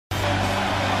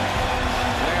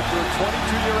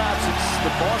22-year absence, the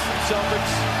Boston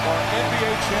Celtics are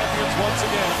NBA champions once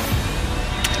again.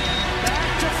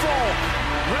 Back to full.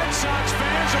 Red Sox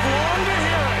fans have longed to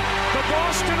hear it. The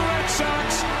Boston Red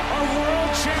Sox are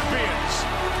world champions.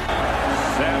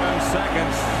 7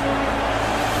 seconds.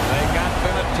 They got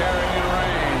Vinatieri in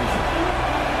range.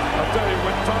 I'll tell you,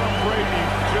 what Tom Brady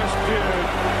just did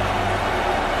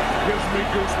gives me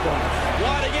goosebumps.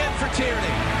 Wide again for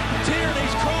Tierney.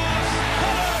 Tierney's cross.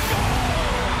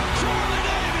 Charlie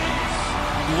Davis.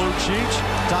 Lucic,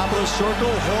 top of the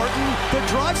circle. Horton, the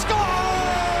drive, score!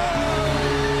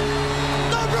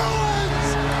 The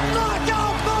Bruins knock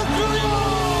out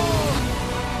Montreal!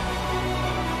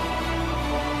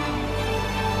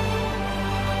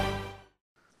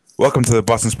 Welcome to the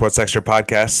Boston Sports Extra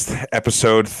Podcast,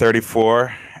 episode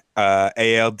 34.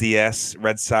 ALDS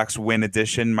Red Sox win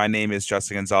edition. My name is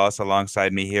Justin Gonzalez.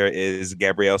 Alongside me here is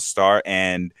Gabrielle Starr,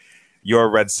 and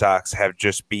your Red Sox have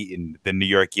just beaten the New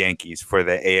York Yankees for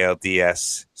the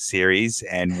ALDS series,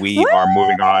 and we are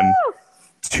moving on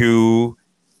to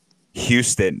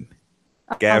Houston.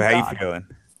 Gab, how you feeling?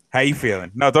 How you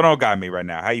feeling? No, don't got me right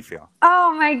now. How you feeling?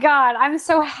 Oh my God, I'm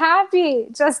so happy,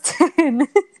 Justin.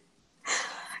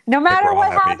 No matter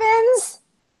what happens,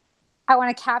 I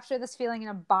want to capture this feeling in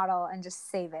a bottle and just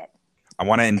save it. I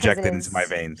want to inject it into my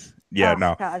veins. Yeah,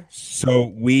 no. God.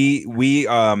 So we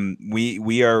are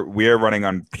running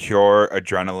on pure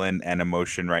adrenaline and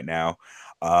emotion right now.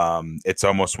 It's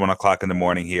almost 1 o'clock in the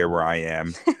morning here where I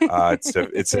am.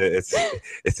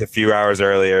 It's a few hours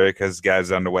earlier because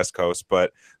guys on the West Coast.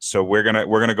 But so we're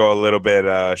gonna go a little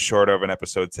bit short of an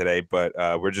episode today. But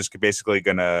we're just basically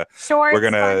gonna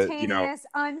spontaneous,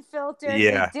 unfiltered.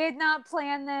 Yeah. We did not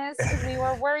plan this because we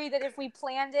were worried that if we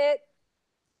planned it,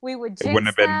 we would jinx wouldn't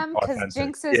have been them because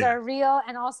authentic. jinxes are real,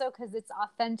 and also because it's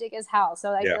authentic as hell.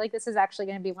 So I feel like this is actually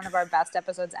going to be one of our best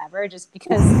episodes ever, just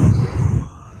because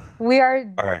we are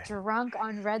drunk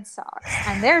on Red Sox,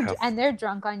 and they're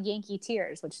drunk on Yankee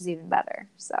tears, which is even better.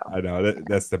 So I know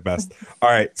that's the best.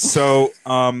 All right, so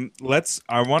I want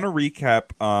to recap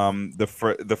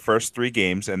the first 3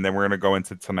 games, and then we're gonna go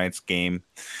into tonight's game.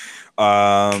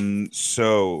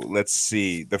 So let's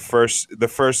see. The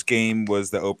first game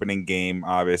was the opening game.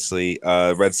 Obviously,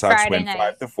 Red Sox win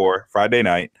 5-4 Friday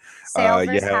night. Sale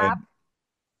versus Hap.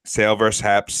 Sale versus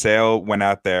Hap. Sale went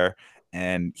out there,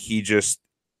 and he just.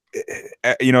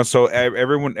 So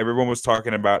everyone was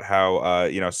talking about how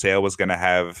Sale was going to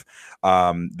have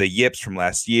the yips from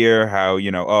last year. How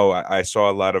I saw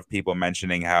a lot of people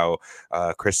mentioning how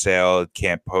Chris Sale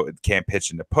can't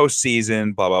pitch in the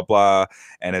postseason, blah blah blah,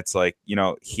 and it's like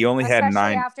he only had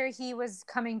 9 after he was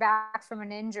coming back from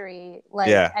an injury,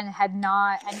 and had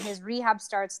not, and his rehab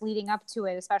starts leading up to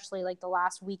it, especially like the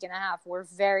last week and a half, were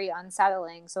very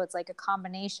unsettling. So it's like a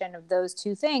combination of those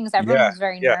two things. Everyone was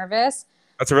very nervous.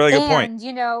 That's a really good point.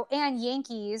 And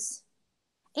Yankees,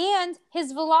 and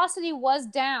his velocity was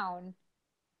down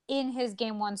in his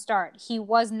game 1 start. He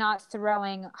was not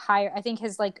throwing higher. I think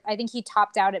he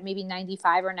topped out at maybe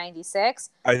 95 or 96.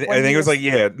 I think it was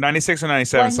 96 or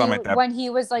 97, something like that. When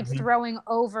he was throwing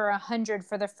over 100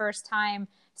 for the first time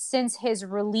since his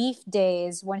relief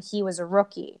days when he was a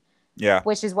rookie. Yeah.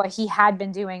 Which is what he had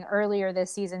been doing earlier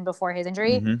this season before his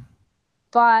injury. Mm-hmm.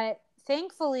 But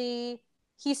thankfully,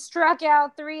 he struck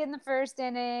out 3 in the first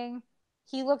inning.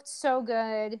 He looked so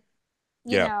good.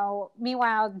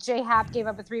 Meanwhile, J Happ gave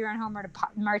up a 3-run homer to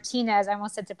Martinez. I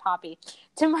almost said to Poppy.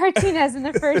 To Martinez in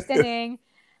the first inning.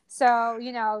 So,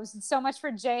 so much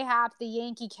for J Happ, the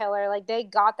Yankee killer. Like, they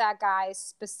got that guy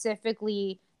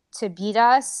specifically to beat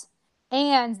us.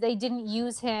 And they didn't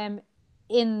use him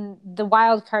in the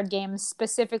wild card game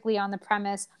specifically on the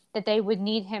premise that they would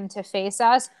need him to face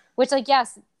us. Which,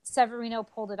 yes, Severino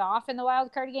pulled it off in the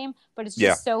wild card game, but it's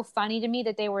just so funny to me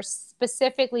that they were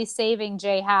specifically saving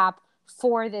J Happ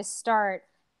for this start,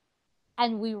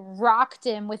 and we rocked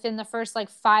him within the first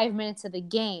 5 minutes of the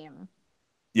game.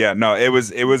 Yeah, no, it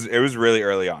was really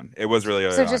early on. It was really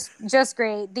early on. So just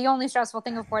great. The only stressful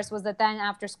thing, of course, was that then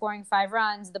after scoring 5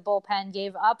 runs, the bullpen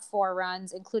gave up 4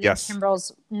 runs, including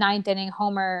Kimbrel's 9th inning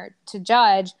homer to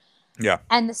Judge. Yeah,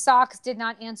 and the Sox did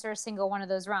not answer a single one of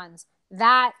those runs.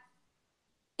 That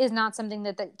is not something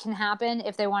that can happen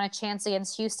if they want a chance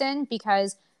against Houston,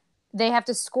 because they have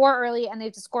to score early and they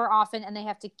have to score often and they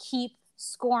have to keep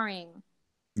scoring.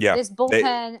 Yeah. This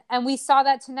bullpen, and we saw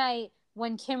that tonight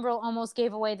when Kimbrel almost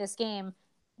gave away this game.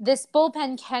 This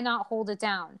bullpen cannot hold it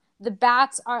down. The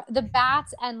bats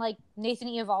and Nathan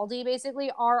Eovaldi basically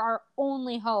are our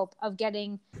only hope of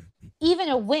getting even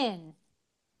a win.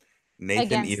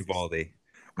 Nathan Eovaldi.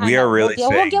 We are really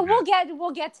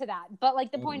we'll get to that. But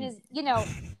the point is,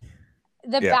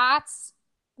 the bats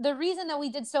the reason that we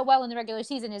did so well in the regular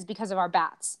season is because of our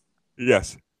bats.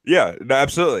 Yes. Yeah, no,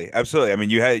 absolutely. Absolutely. I mean,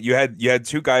 you had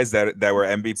two guys that were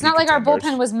MVP It's not like our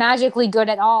contenders. bullpen was magically good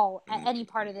at all at any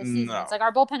part of the season. No. It's like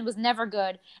our bullpen was never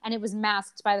good, and it was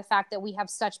masked by the fact that we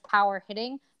have such power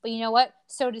hitting. But you know what?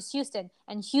 So does Houston.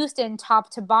 And Houston,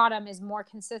 top to bottom, is more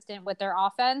consistent with their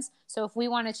offense. So if we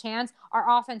want a chance,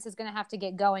 our offense is going to have to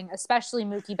get going, especially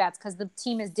Mookie Betts, because the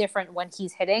team is different when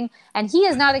he's hitting. And he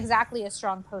is not exactly a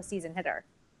strong postseason hitter.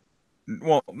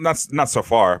 Well, not so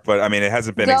far, but I mean, it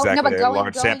hasn't been exactly a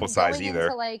large sample size going either.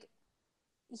 Into like,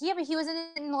 yeah, but he was in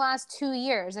it in the last 2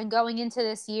 years, and going into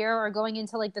this year or going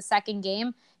into like the second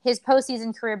game, his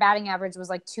postseason career batting average was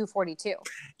like 242.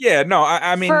 Yeah, no,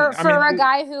 I mean, for a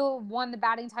guy who won the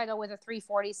batting title with a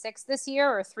 346 this year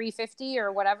or 350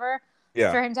 or whatever,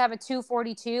 yeah, for him to have a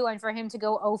 242 and for him to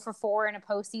go 0 for 4 in a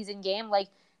postseason game, like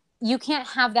you can't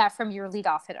have that from your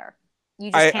leadoff hitter.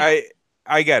 You just can't.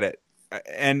 I get it.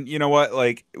 And you know what?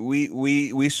 Like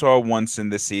we saw once in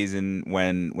the season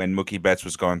when Mookie Betts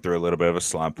was going through a little bit of a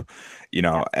slump, you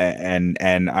know, and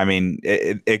I mean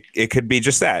it could be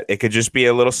just that. It could just be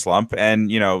a little slump, and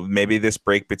you know maybe this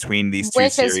break between these two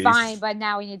series, which is fine, but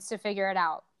now he needs to figure it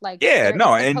out. Like yeah,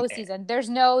 no, it's and postseason. There's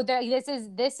no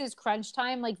this is crunch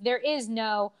time. Like there is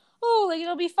no like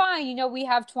it'll be fine. You know we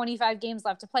have 25 games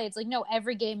left to play. It's like no,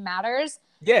 every game matters.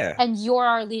 Yeah, and you're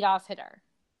our leadoff hitter.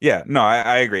 Yeah, no,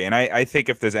 I agree. And I think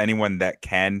if there's anyone that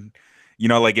can, you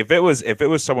know, like if it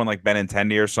was someone like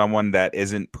Benintendi or someone that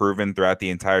isn't proven throughout the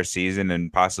entire season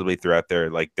and possibly throughout their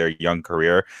young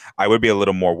career, I would be a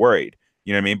little more worried.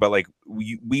 You know what I mean? But like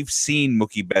we've seen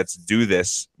Mookie Betts do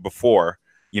this before.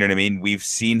 You know what I mean? We've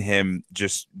seen him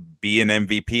just be an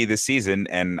MVP this season,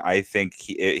 and I think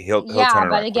he'll turn it around.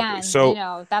 But again, quickly. So you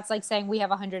know, that's like saying we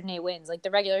have 108 wins. Like the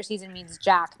regular season means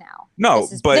jack now. No,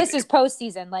 this is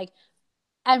postseason. Like.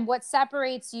 And what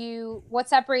separates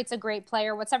a great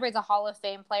player, what separates a Hall of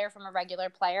Fame player from a regular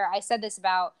player? I said this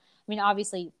about, I mean,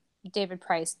 obviously, David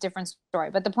Price, different story.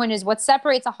 But the point is, what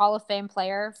separates a Hall of Fame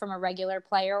player from a regular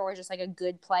player or just like a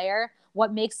good player,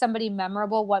 what makes somebody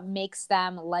memorable, what makes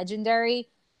them legendary,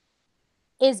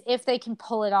 is if they can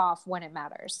pull it off when it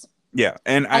matters. Yeah,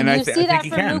 and you see that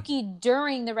for Mookie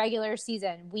during the regular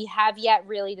season. We have yet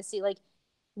really to see, like,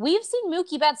 we've seen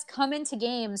Mookie Betts come into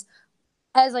games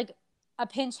as like a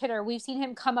pinch hitter. We've seen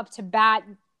him come up to bat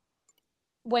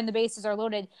when the bases are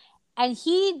loaded, and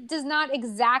he does not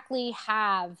exactly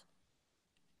have,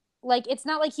 like, it's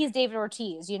not like he's David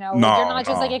Ortiz, you know. You're not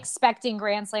just like expecting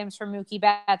grand slams from Mookie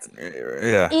Betts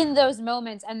in those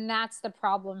moments, and that's the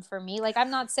problem for me. Like,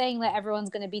 I'm not saying that everyone's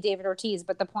going to be David Ortiz,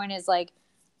 but the point is, like,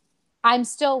 I'm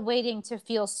still waiting to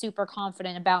feel super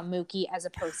confident about Mookie as a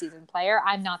postseason player.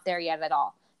 I'm not there yet at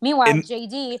all. Meanwhile,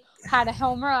 JD had a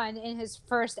home run in his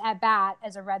first at bat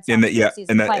as a Red Sox player.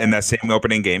 In that same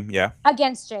opening game,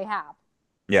 against J Happ,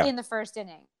 in the first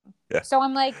inning. Yeah. So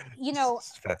I'm like, you know,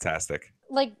 it's fantastic.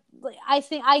 Like I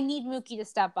think I need Mookie to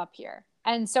step up here,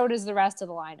 and so does the rest of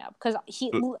the lineup, because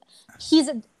he's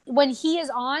when he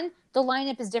is on, the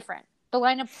lineup is different. The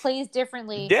lineup plays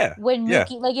differently. Yeah. When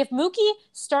Mookie, like if Mookie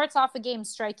starts off a game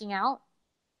striking out,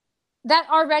 that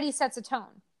already sets a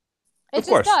tone. It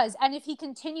just does. And if he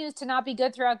continues to not be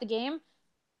good throughout the game,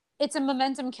 it's a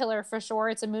momentum killer for sure.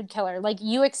 It's a mood killer. Like,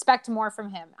 you expect more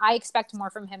from him. I expect more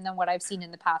from him than what I've seen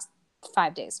in the past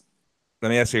 5 days. Let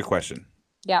me ask you a question.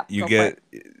 Yeah. You get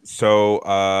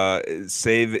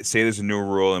say there's a new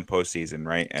rule in postseason,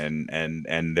 right?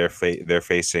 And they're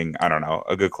facing, I don't know,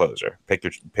 a good closer. Pick I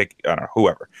don't know,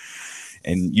 whoever.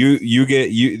 And you get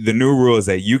the new rule is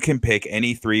that you can pick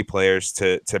any 3 players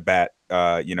to bat,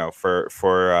 you know, for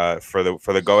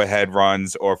the go ahead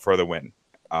runs or for the win.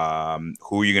 Who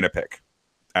are you gonna pick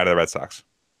out of the Red Sox?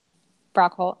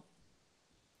 Brock Holt.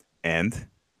 And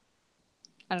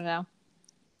I don't know.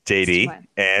 JD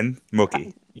and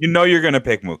Mookie. You know you're gonna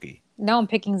pick Mookie. No, I'm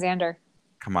picking Xander.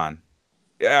 Come on.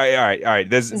 All right.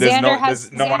 There's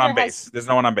no one on base. There's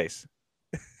no one on base.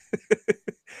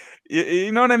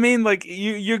 You know what I mean? Like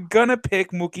you're gonna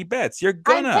pick Mookie Betts. You're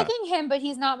gonna. I'm picking him, but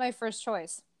he's not my first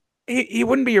choice. He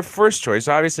wouldn't be your first choice.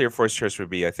 Obviously, your first choice would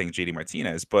be, I think, JD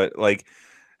Martinez. But like,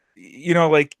 you know,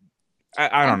 like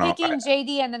I don't know. I'm picking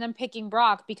JD, and then I'm picking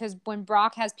Brock, because when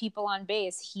Brock has people on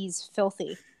base, he's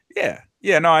filthy.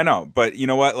 Yeah, no, I know. But you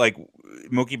know what? Like,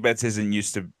 Mookie Betts isn't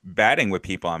used to batting with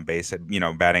people on base, you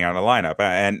know, batting out of the lineup.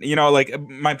 And, you know, like,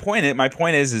 my point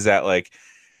is that, like,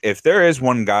 if there is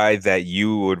one guy that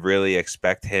you would really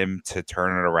expect him to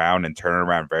turn it around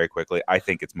very quickly, I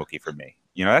think it's Mookie for me.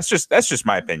 You know, that's just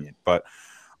my opinion. But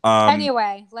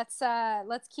anyway, let's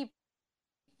keep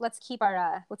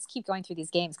going through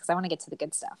these games, because I want to get to the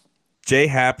good stuff. J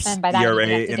Happ's And by that, I mean ERA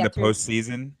we have to in the get through.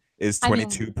 postseason is I mean,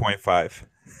 22.5.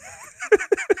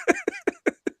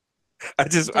 I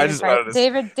just David wanted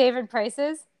to. David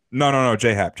Price's. No.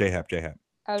 J Hap.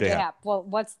 Oh, J Hap. Well,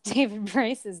 what's David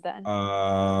Price's then?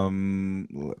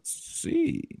 Let's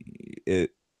see.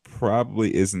 It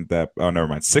probably isn't that. Oh, never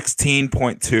mind.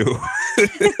 16.2.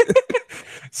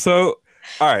 So,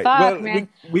 all right. Fuck, Well, man.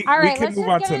 we All right, can let's move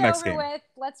just on get to the it next over game. with.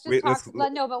 Let's just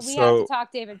talk. No, but we have So, to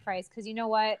talk David Price because you know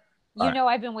what? All right.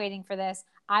 I've been waiting for this.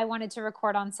 I wanted to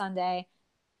record on Sunday.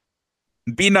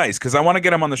 Be nice, because I want to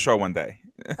get him on the show one day.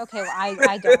 Okay, well,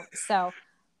 I don't. So,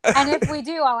 and if we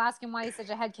do, I'll ask him why he's such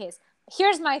a head case.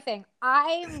 Here's my thing.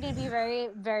 I'm going to be very,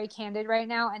 very candid right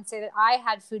now and say that I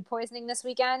had food poisoning this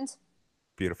weekend.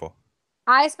 Beautiful.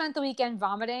 I spent the weekend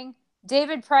vomiting.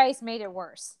 David Price made it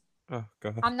worse. Oh,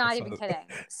 God. I'm not even kidding.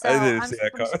 So I'm I'm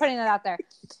just putting that out there.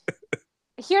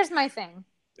 Here's my thing.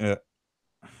 Yeah.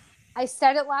 I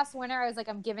said it last winter. I was like,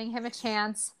 I'm giving him a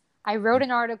chance. I wrote an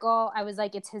article. I was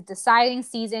like, it's his deciding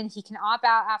season. He can opt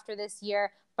out after this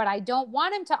year, but I don't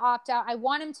want him to opt out. I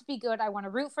want him to be good. I want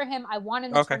to root for him. I want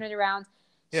him to turn it around.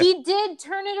 Yeah. He did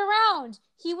turn it around.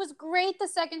 He was great the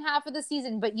second half of the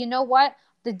season, but you know what?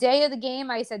 The day of the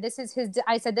game, I said this was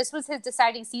his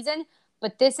deciding season,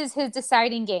 but this is his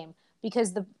deciding game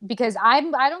because I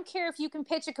don't care if you can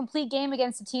pitch a complete game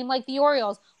against a team like the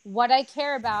Orioles. What I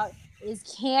care about is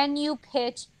can you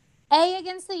pitch A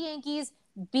against the Yankees,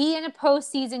 B in a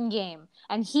postseason game?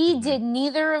 And he did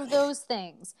neither of those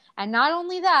things. And not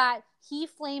only that, he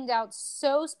flamed out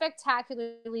so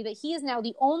spectacularly that he is now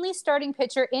the only starting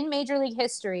pitcher in Major League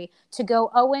history to go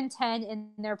 0-10 in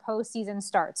their postseason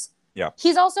starts. Yeah. He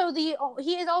is also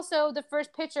the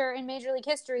first pitcher in Major League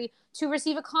history to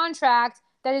receive a contract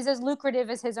that is as lucrative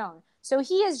as his own. So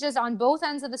he is just on both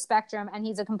ends of the spectrum, and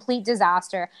he's a complete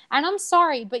disaster. And I'm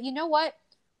sorry, but you know what?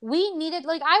 We needed, I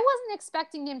wasn't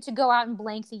expecting him to go out and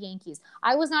blank the Yankees.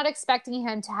 I was not expecting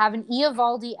him to have an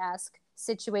Eovaldi-esque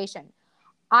situation.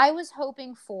 I was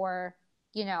hoping for,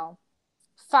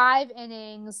 5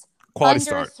 innings,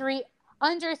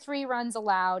 under three runs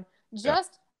allowed,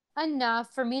 just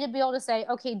enough for me to be able to say,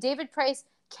 okay, David Price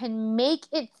can make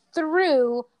it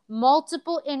through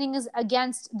multiple innings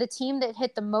against the team that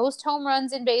hit the most home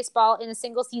runs in baseball in a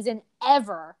single season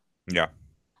ever. Yeah.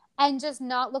 And just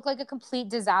not look like a complete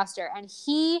disaster. And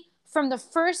he, from the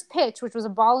first pitch, which was a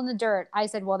ball in the dirt, I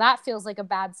said, well, that feels like a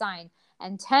bad sign.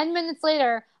 And 10 minutes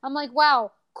later, I'm like,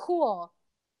 wow, cool.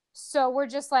 So we're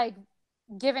just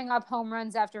giving up home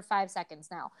runs after 5 seconds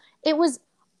now. It was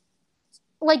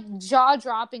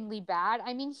jaw-droppingly bad.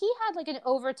 I mean, he had an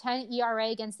over 10 ERA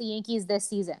against the Yankees this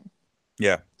season.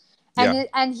 Yeah.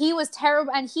 And he was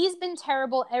terrible. And he's been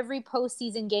terrible every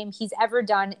postseason game he's ever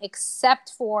done,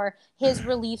 except for his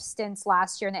relief stints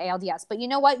last year in the ALDS. But you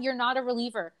know what? You're not a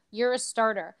reliever. You're a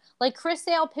starter. Chris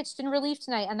Sale pitched in relief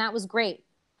tonight, and that was great.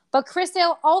 But Chris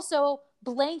Sale also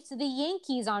blanked the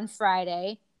Yankees on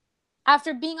Friday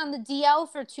after being on the DL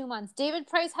for 2 months. David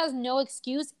Price has no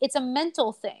excuse. It's a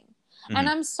mental thing. Mm-hmm. And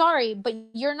I'm sorry, but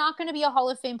you're not going to be a Hall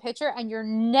of Fame pitcher, and you're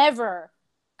never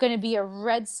going to be a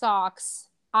Red Sox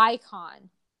icon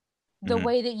the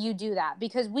way that you do that,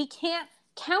 because we can't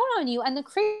count on you. And the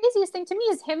craziest thing to me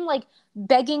is him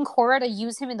begging Cora to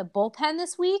use him in the bullpen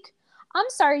this week. I'm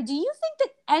sorry, do you think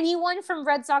that anyone from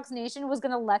Red Sox Nation was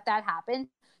going to let that happen?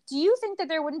 Do you think that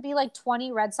there wouldn't be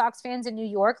 20 Red Sox fans in New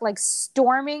York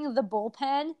storming the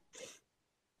bullpen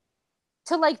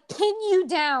to pin you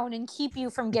down and keep you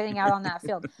from getting out on that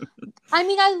field? I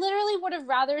mean, I literally would have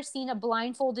rather seen a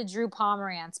blindfolded Drew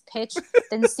Pomerantz pitch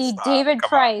than see David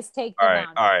Price take the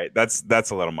mound. All right, that's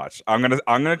a little much. I'm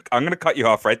gonna cut you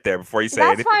off right there before you say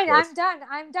anything. That's fine. First.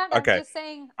 I'm done. Okay. I'm just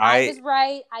saying I was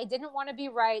right. I didn't want to be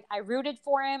right. I rooted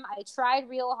for him. I tried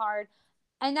real hard,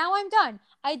 and now I'm done.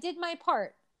 I did my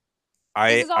part.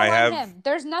 This is all on him.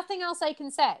 There's nothing else I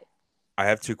can say. I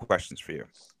have 2 questions for you.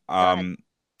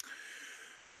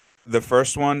 The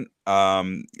first one,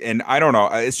 and I don't know,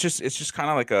 it's just kind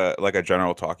of like a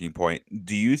general talking point.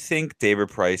 Do you think David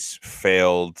Price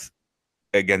failed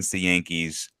against the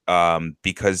Yankees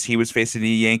because he was facing the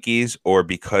Yankees, or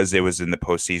because it was in the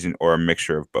postseason, or a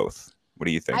mixture of both? What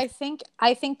do you think?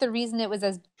 I think the reason it was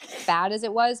as bad as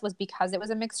it was because it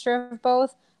was a mixture of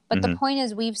both. But the point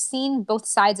is, we've seen both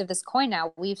sides of this coin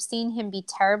now. We've seen him be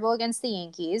terrible against the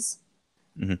Yankees.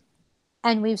 Mm-hmm.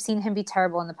 And we've seen him be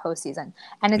terrible in the postseason.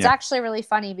 And it's actually really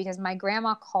funny because my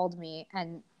grandma called me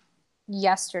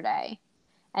yesterday,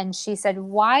 and she said,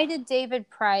 why did David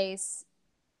Price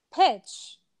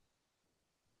pitch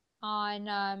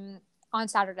on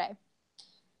Saturday?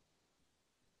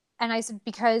 And I said,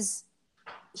 because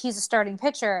he's a starting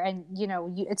pitcher, and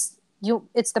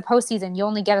it's the postseason. You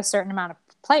only get a certain amount of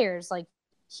players. Like,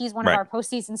 he's one of our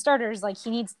postseason starters. Like, he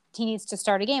needs to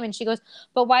start a game. And she goes,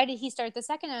 but why did he start the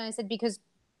second? And I said, because,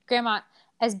 Grandma,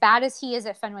 as bad as he is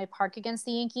at Fenway Park against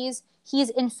the Yankees, he's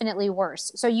infinitely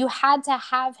worse. So you had to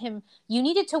have him. You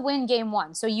needed to win game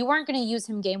 1. So you weren't going to use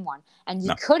him game 1. And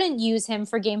you couldn't use him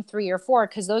for game 3 or 4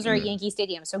 because those are at Yankee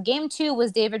Stadium. So game 2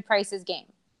 was David Price's game.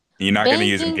 You're not going to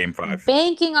use him game 5.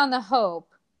 Banking on the hope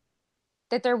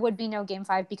that there would be no game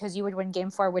 5 because you would win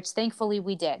game 4, which thankfully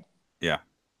we did. Yeah.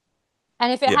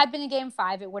 And if it had been a game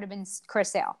 5, it would have been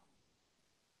Chris Sale.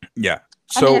 Yeah.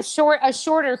 So, I mean, a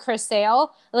shorter Chris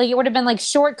Sale. Like, it would have been like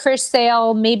short Chris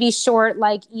Sale, maybe short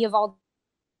like Eovaldi,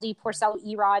 Porcello,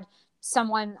 Erod,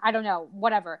 someone, I don't know,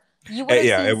 whatever. You would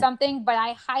have seen something, but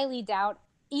I highly doubt,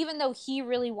 even though he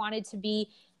really wanted to be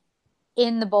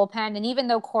in the bullpen, and even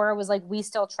though Cora was like, we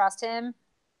still trust him,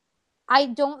 I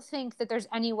don't think that there's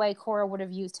any way Cora would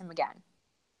have used him again.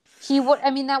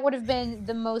 That would have been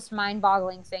the most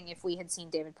mind-boggling thing if we had seen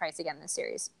David Price again this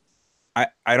series. I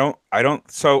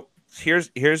don't. So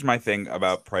here's my thing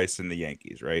about Price and the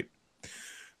Yankees, right?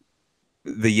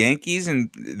 The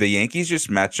Yankees just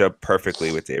match up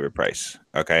perfectly with David Price.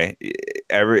 Okay,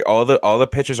 all the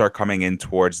pitches are coming in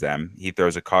towards them. He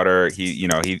throws a cutter. He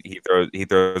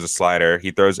throws a slider.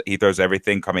 He throws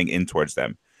everything coming in towards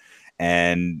them.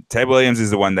 And Ted Williams is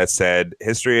the one that said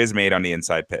history is made on the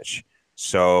inside pitch.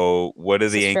 So what do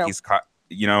the Yankees?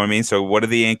 You know what I mean? So what do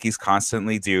the Yankees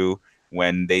constantly do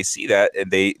when they see that? And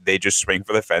they just swing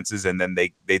for the fences, and then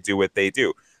they do what they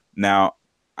do. Now,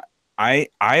 I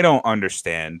don't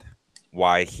understand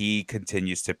why he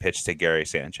continues to pitch to Gary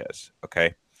Sanchez.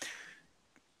 Okay,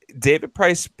 David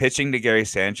Price pitching to Gary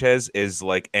Sanchez is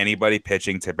like anybody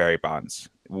pitching to Barry Bonds,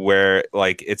 where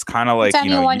like it's kind of like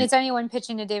it's anyone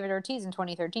pitching to David Ortiz in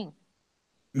 2013.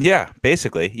 Yeah,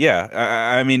 basically. Yeah.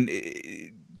 I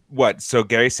mean, what? So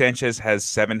Gary Sanchez has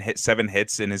 7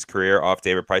 hits in his career off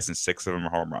David Price, and 6 of them are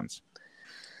home runs.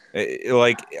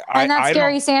 That's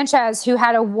Gary Sanchez, who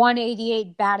had a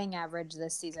 188 batting average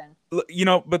this season.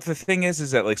 But the thing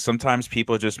is that like sometimes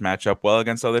people just match up well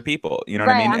against other people. You know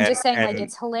what I mean? I'm just saying, like,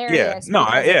 it's hilarious.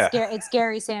 Yeah. It's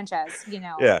Gary Sanchez.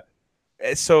 Yeah.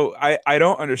 So I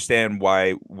don't understand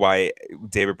why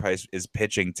David Price is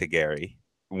pitching to Gary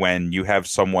when you have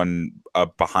someone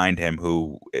behind him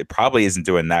who probably isn't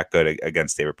doing that good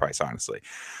against David Price, honestly.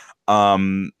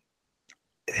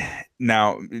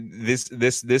 Now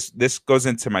this goes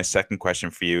into my second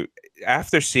question for you.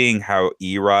 After seeing how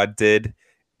Erod did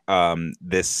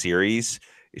this series,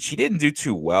 she didn't do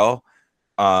too well.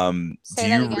 Say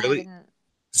that again, really?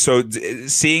 So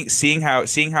seeing how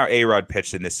Erod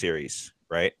pitched in this series,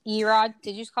 right? Erod?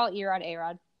 Did you just call it Erod?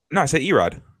 A-Rod? No, I said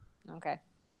Erod. Okay.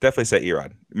 Definitely said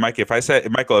Erod. Michael,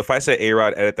 if I say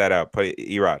A-Rod, edit that out. Put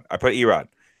Erod. I put Erod.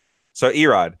 So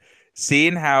Erod,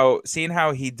 seeing how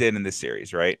he did in this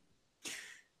series, right?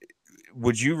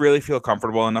 Would you really feel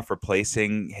comfortable enough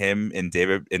replacing him in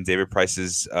David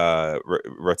Price's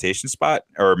rotation spot,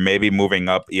 or maybe moving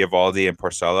up Eovaldi and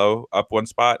Porcello up one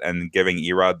spot and giving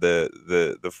Erod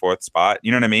the fourth spot?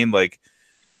 You know what I mean? Like,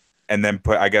 and then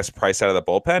put, I guess, Price out of the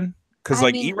bullpen. Because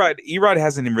like Erod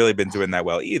hasn't really been doing that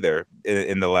well either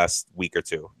in the last week or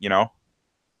two,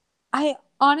 I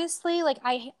honestly, like,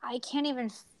 I can't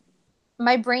even,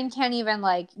 my brain can't even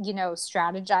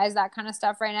strategize that kind of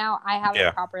stuff right now. I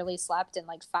haven't properly slept in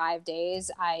like 5 days.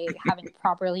 I haven't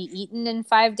properly eaten in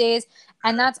 5 days,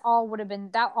 and that all would have been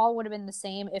the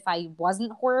same if I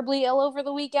wasn't horribly ill over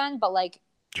the weekend. But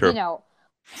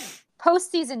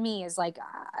postseason me is like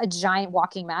a giant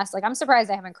walking mess. Like, I'm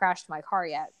surprised I haven't crashed my car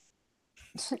yet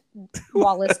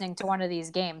while listening to one of these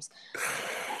games.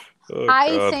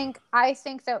 I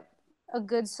think that a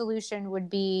good solution would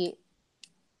be,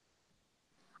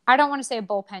 I don't want to say a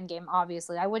bullpen game,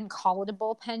 obviously. I wouldn't call it a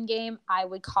bullpen game. I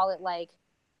would call it like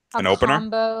an opener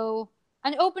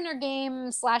game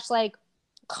 / like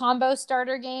combo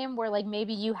starter game where like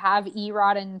maybe you have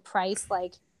Erod and Price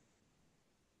like.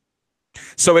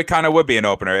 So it kind of would be an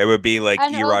opener. It would be like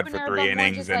Erod for 3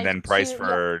 innings and then Price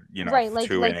for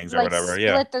 2 innings or whatever.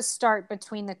 Yeah, split the start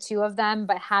between the two of them,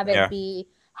 but have it be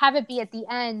at the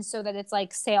end so that it's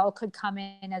like Sale could come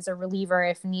in as a reliever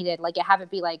if needed. Like, have it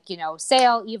be like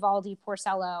Sale, Eovaldi,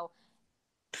 Porcello,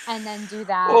 and then do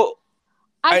that. Well,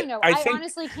 I don't know. I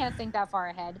honestly can't think that far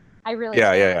ahead. I really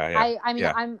can't. Yeah. I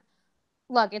mean,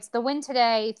 look, it's the win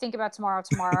today, think about tomorrow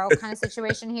kind of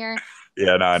situation here.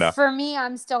 Yeah, no, I know. For me,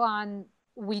 I'm still on,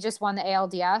 we just won the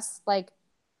ALDS. Like,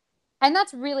 and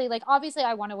that's really, like, obviously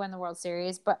I want to win the World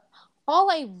Series, but all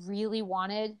I really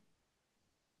wanted,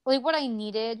 like, what I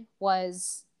needed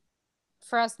was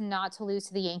for us not to lose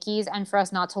to the Yankees and for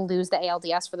us not to lose the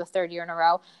ALDS for the third year in a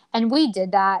row. And we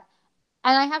did that.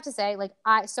 And I have to say, like,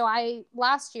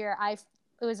 last year,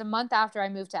 it was a month after I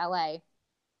moved to LA,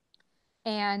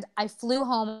 and I flew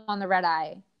home on the red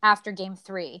eye after game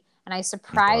 3, and I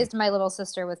surprised my little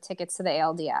sister with tickets to the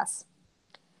ALDS.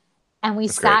 And we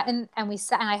sat and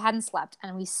I hadn't slept,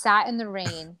 and we sat in the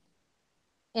rain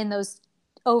in those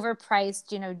overpriced,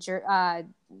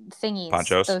 thingies,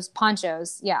 ponchos. Those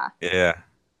ponchos, yeah. Yeah.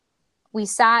 We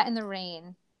sat in the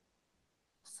rain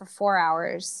for 4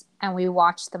 hours and we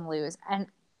watched them lose. And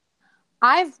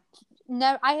I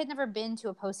had never been to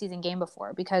a postseason game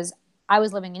before because I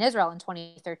was living in Israel in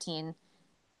 2013.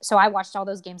 So I watched all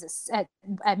those games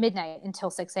at midnight until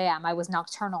 6 a.m. I was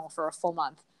nocturnal for a full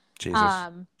month. Jesus.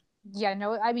 I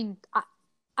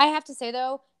have to say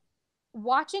though,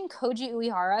 watching Koji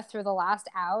Uehara through the last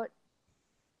out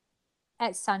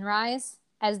at sunrise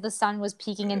as the sun was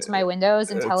peeking into my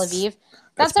windows in Tel Aviv,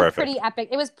 that's a pretty epic.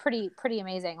 It was pretty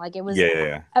amazing. Like it was,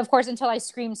 of course, until I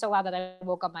screamed so loud that I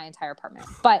woke up my entire apartment.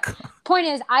 But point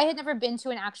is, I had never been to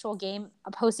an actual game,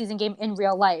 a postseason game in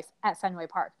real life at Fenway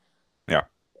Park. Yeah.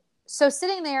 So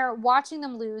sitting there watching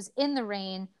them lose in the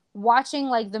rain, watching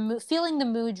like feeling the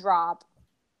mood drop,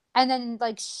 and then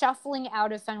like shuffling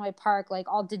out of Fenway Park, like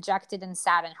all dejected and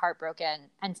sad and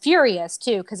heartbroken and furious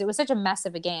too, because it was such a mess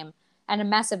of a game and a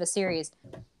mess of a series.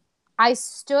 I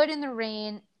stood in the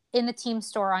rain in the team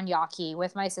store on Yawkey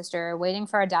with my sister, waiting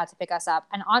for our dad to pick us up.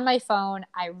 And on my phone,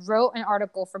 I wrote an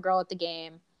article for Girl at the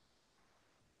Game,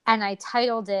 and I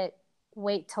titled it,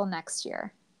 "Wait Till Next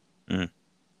Year." Mm.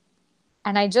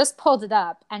 And I just pulled it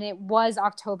up, and it was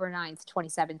October 9th,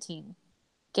 2017,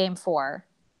 Game 4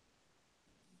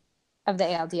 of the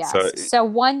ALDS. So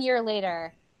 1 year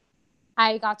later,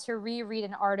 I got to reread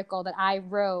an article that I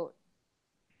wrote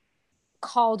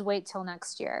called "Wait Till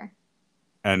Next Year."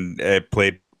 And it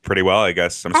played pretty well, I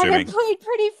guess, I'm assuming. And it played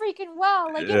pretty freaking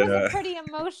well. Like, it was a pretty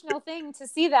emotional thing to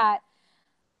see that.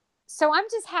 So I'm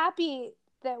just happy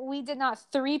that we did not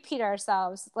three-peat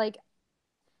ourselves. Like,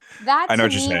 that to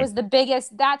me was the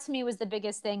biggest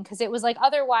thing, because it was like,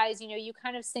 otherwise, you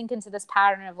kind of sink into this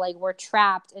pattern of like, we're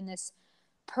trapped in this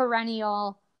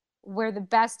perennial, we're the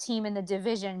best team in the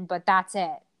division, but that's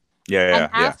it. Yeah. And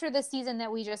after the season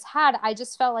that we just had, I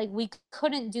just felt like we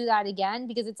couldn't do that again,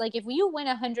 because it's like, if you win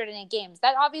 108 games,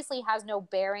 that obviously has no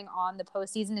bearing on the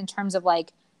postseason in terms of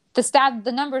like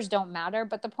the numbers don't matter.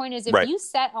 But the point is, if you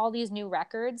set all these new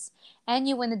records and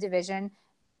you win the division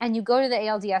and you go to the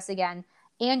ALDS again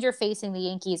and you're facing the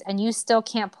Yankees and you still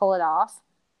can't pull it off,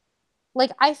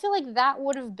 like, I feel like that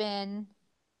would have been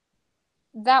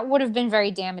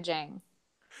very damaging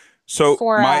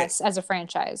for us as a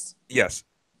franchise. Yes.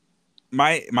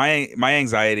 My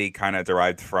anxiety kind of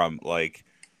derived from like,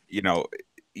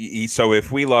 so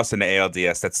if we lost in the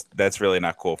ALDS, that's really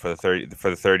not cool for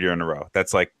the third year in a row.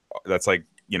 That's like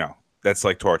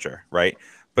torture, right?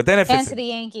 But then if it's to the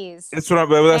Yankees, and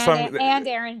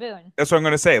Aaron Boone. That's what I'm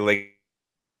going to say. Like,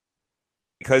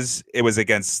 because if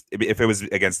it was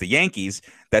against the Yankees,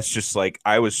 that's just like,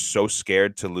 I was so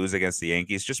scared to lose against the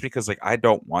Yankees, just because like, I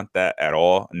don't want that at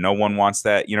all. No one wants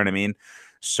that. You know what I mean?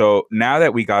 So now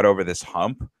that we got over this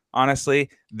hump, honestly,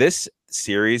 this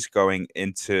series going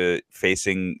into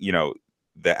facing,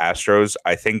 the Astros,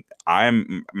 I think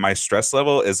my stress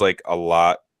level is like a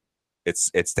lot.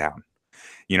 It's down.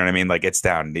 You know what I mean? Like, it's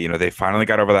down. They finally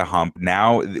got over that hump.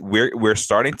 Now we're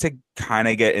starting to kind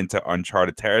of get into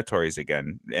uncharted territories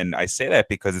again. And I say that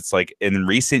because it's like, in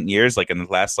recent years, like in the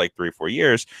last like 3 or 4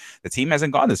 years, the team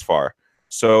hasn't gone this far.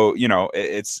 So,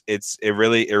 it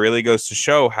really goes to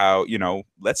show how,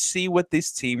 let's see what this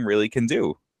team really can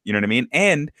do. You know what I mean?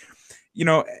 And,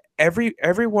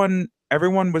 everyone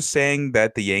was saying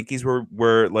that the Yankees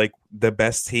were like the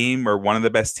best team or one of the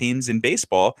best teams in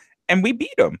baseball, and we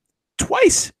beat them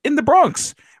twice in the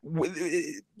Bronx.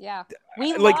 Yeah.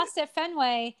 We lost at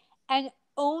Fenway and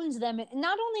owned them.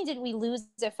 Not only did we lose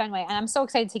at Fenway, and I'm so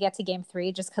excited to get to Game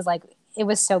 3 just because like it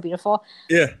was so beautiful.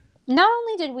 Yeah. Not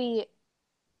only did we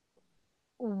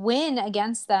win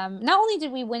against them in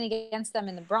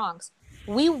the Bronx,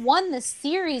 we won the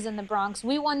series in the Bronx.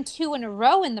 We won 2 in a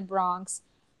row in the Bronx.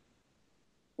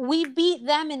 We beat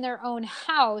them in their own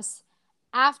house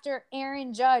after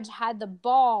Aaron Judge had the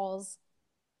balls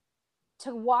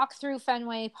to walk through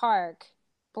Fenway Park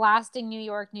blasting New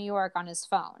York, New York on his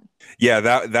phone. Yeah,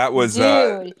 that was...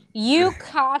 Dude, you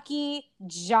cocky,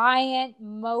 giant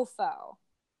mofo.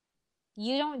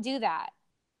 You don't do that.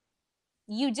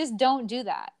 You just don't do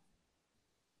that.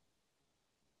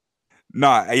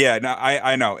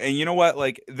 I know. And you know what?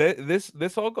 Like, this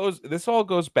all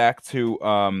goes back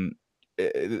to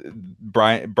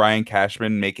Brian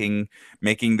Cashman making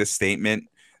the statement,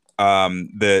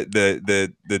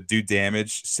 the do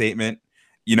damage statement.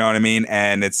 You know what I mean?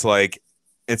 And it's like,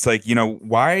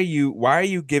 why are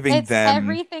you giving It's them?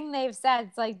 everything they've said.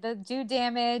 It's like the do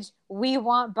damage. We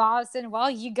want Boston. Well,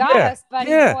 you got Yeah, us,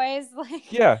 buddy yeah, boys.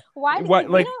 Like, yeah. why? What,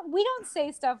 Like, we like, don't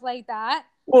say stuff like that.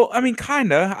 well, I mean,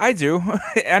 kinda. I do.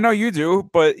 I know you do,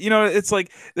 but it's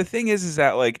like the thing is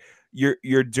that like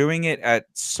you're doing it at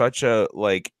such a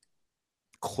like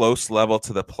close level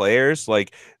to the players.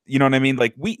 Like, you know what I mean?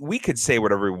 Like we could say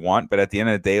whatever we want, but at the end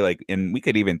of the day, like, and we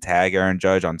could even tag Aaron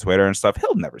Judge on Twitter and stuff.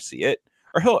 He'll never see it,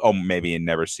 or maybe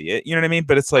never see it. You know what I mean?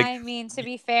 But it's like, I mean, to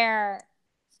be fair,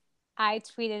 I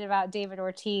tweeted about David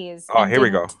Ortiz oh, here we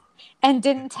go. And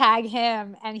didn't tag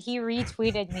him, and he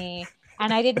retweeted me,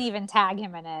 and I didn't even tag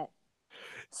him in it.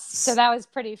 So that was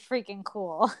pretty freaking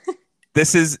cool.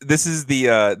 This is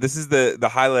the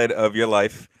highlight of your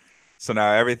life. So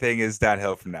now everything is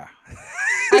downhill from now.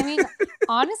 I mean,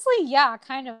 honestly, yeah,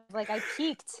 kind of. Like, I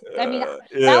peaked. I mean,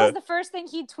 yeah. That was the first thing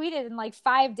he tweeted in like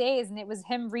 5 days, and it was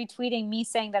him retweeting me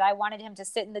saying that I wanted him to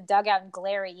sit in the dugout and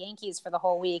glare at Yankees for the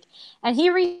whole week. And he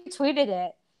retweeted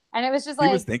it, and it was just like,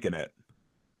 he was thinking it.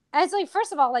 And it's like,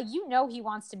 first of all, like, he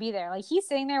wants to be there. Like, he's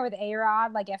sitting there with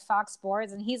A-Rod, like, at Fox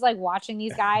Sports, and he's like watching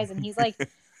these guys, and he's like,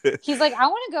 I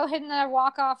want to go hit another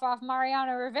walk-off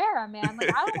Mariano Rivera, man. Like,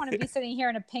 I don't want to be sitting here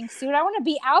in a pink suit. I want to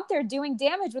be out there doing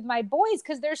damage with my boys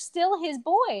because they're still his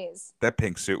boys. That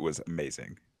pink suit was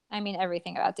amazing. I mean,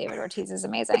 everything about David Ortiz is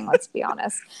amazing, let's be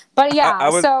honest. But yeah,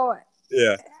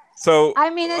 So I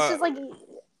mean, it's just like,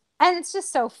 and it's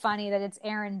just so funny that it's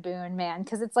Aaron Boone, man,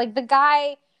 because it's like the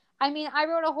guy. I mean, I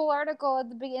wrote a whole article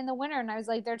in the winter, and I was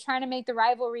like, they're trying to make the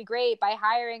rivalry great by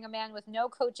hiring a man with no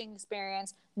coaching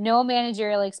experience, no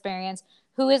managerial experience,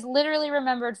 who is literally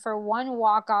remembered for one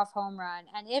walk-off home run.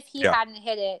 And if he hadn't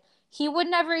hit it, he would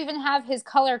never even have his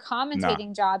color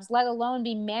commentating jobs, let alone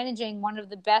be managing one of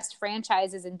the best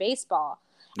franchises in baseball.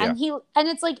 And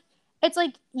it's like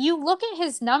you look at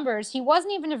his numbers, he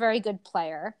wasn't even a very good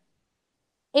player.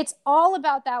 It's all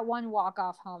about that one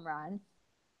walk-off home run.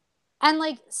 And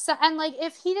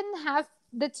if he didn't have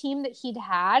the team that he'd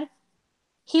had,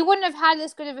 he wouldn't have had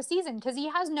this good of a season because he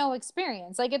has no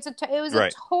experience. Like, it was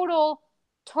a total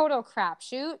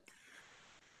crapshoot.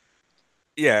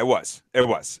 Yeah, it was.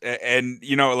 And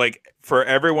like for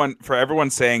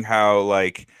everyone saying how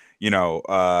like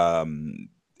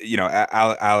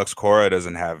Alex Cora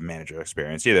doesn't have manager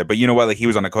experience either. But you know what? Like, he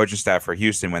was on the coaching staff for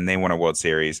Houston when they won a World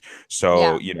Series.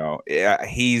 So, he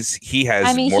has.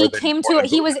 I mean,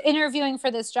 he was interviewing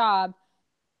for this job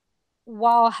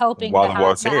while helping the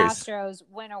Astros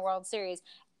win a World Series.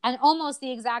 And almost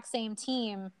the exact same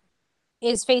team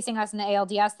is facing us in the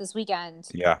ALDS this weekend.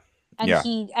 Yeah.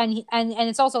 And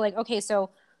it's also like, okay, so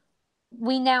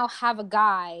we now have a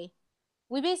guy.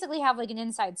 We basically have like an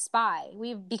inside spy.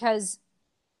 Because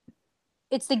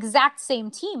it's the exact same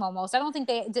team almost. I don't think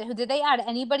did they add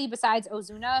anybody besides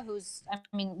Ozuna, who's, I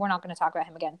mean, we're not going to talk about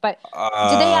him again, but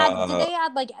did they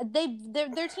add like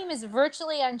their team is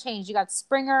virtually unchanged. You got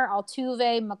Springer,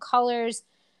 Altuve, McCullers.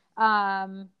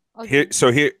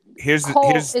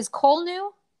 Is Cole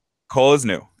new? Cole is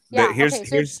new. Yeah.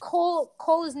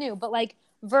 Cole is new, but like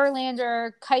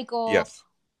Verlander, Keuchel. Yes.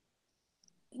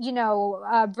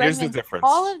 Bregman. Here's the difference.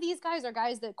 All of these guys are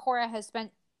guys that Cora has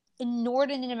spent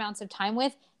inordinate amounts of time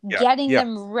with, getting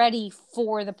them ready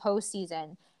for the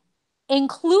postseason,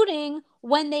 including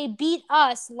when they beat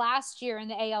us last year in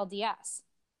the ALDS.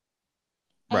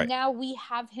 And now we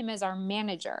have him as our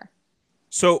manager.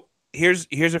 So here's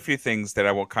a few things that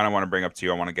I will kind of want to bring up to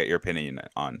you. I want to get your opinion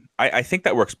on. I think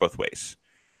that works both ways.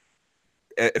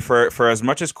 For as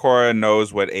much as Cora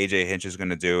knows what AJ Hinch is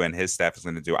going to do and his staff is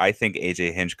going to do, I think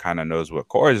AJ Hinch kind of knows what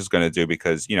Cora is going to do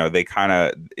because they kind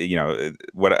of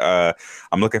what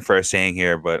I'm looking for a saying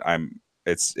here, but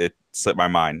it slipped my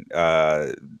mind.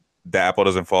 The apple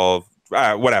doesn't fall,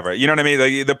 whatever. You know what I mean?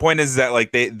 Like, the point is that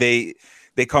like they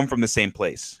come from the same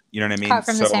place. You know what I mean? Cut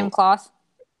from the same cloth.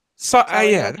 So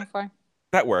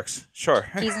that works. Sure.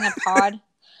 Peas in a pod.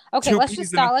 Okay, let's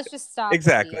just stop.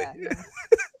 Exactly.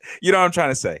 You know what I'm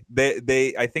trying to say?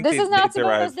 I think this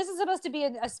is supposed to be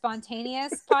a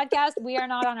spontaneous podcast. We are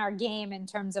not on our game in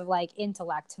terms of like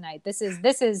intellect tonight. This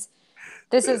is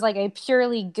like a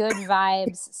purely good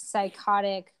vibes,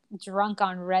 psychotic, drunk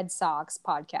on Red Sox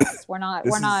podcast. We're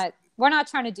not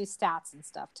trying to do stats and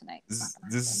stuff tonight.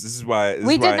 This is why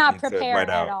we did not prepare at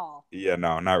all. Yeah,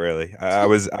 no, not really. I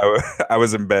was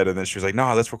in bed and then she was like,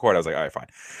 "No, let's record." I was like, "All right, fine."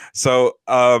 So,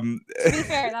 to be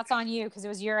fair, that's on you because it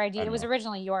was your idea. It was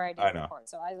originally your idea to record.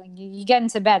 So you get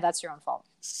into bed, that's your own fault.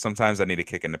 Sometimes I need a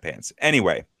kick in the pants.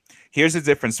 Anyway, Here's the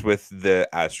difference with the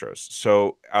Astros.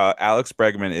 So Alex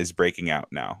Bregman is breaking out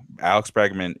now. Alex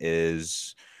Bregman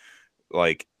is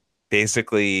like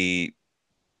basically,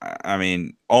 I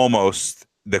mean, almost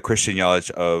the Christian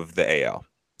Yelich of the AL.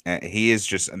 And he is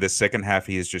just the second half.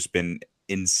 He has just been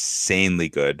insanely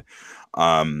good.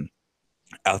 Altuve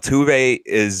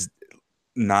is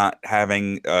not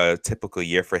having a typical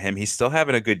year for him. He's still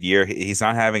having a good year. He's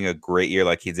not having a great year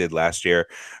like he did last year.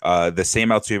 The same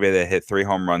Altuve that hit 3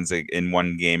 home runs in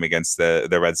one game against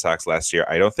the Red Sox last year.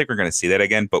 I don't think we're going to see that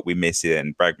again, but we may see that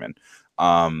in Bregman.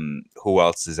 Who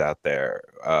else is out there?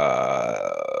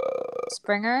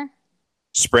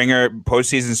 Springer,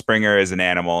 postseason Springer is an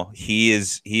animal. He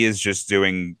is just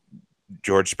doing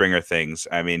George Springer things.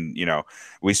 I mean,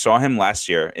 we saw him last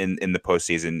year in the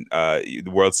postseason,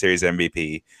 the World Series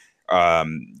MVP.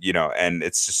 And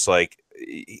it's just like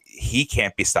he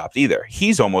can't be stopped either.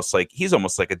 He's almost like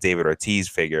a David Ortiz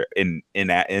figure in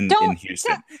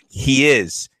Houston. He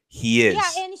is. Yeah,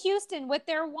 in Houston with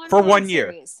their for 1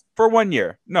 year. Series. For 1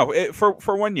 year. No, for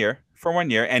 1 year. For 1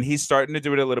 year, and he's starting to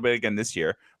do it a little bit again this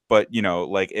year. But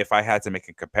like if I had to make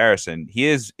a comparison, he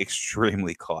is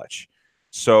extremely clutch.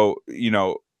 So,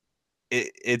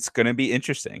 it's going to be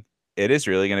interesting. It is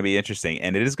really going to be interesting.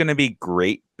 And it is going to be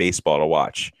great baseball to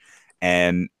watch.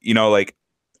 And, like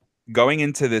going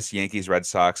into this Yankees Red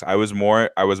Sox, I was more,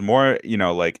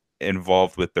 like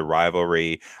involved with the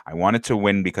rivalry. I wanted to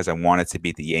win because I wanted to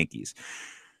beat the Yankees.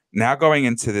 Now going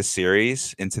into this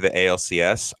series, into the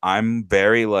ALCS, I'm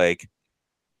very like,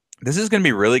 this is going to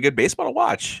be really good baseball to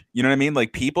watch. You know what I mean?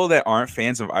 Like people that aren't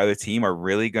fans of either team are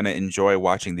really going to enjoy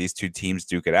watching these two teams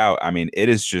duke it out. I mean, it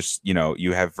is just, you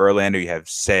have Verlander, you have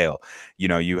Sale,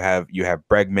 you have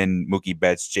Bregman, Mookie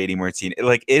Betts, JD Martinez.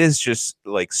 Like it is just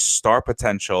like star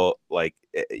potential, like,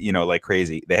 like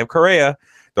crazy. They have Correa.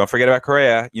 Don't forget about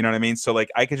Correa. You know what I mean? So like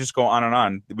I could just go on and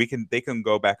on. They can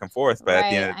go back and forth, but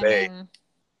at the end of the day,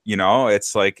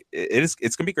 it's like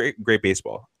it's going to be great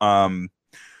baseball.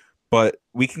 But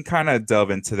we can kind of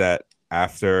delve into that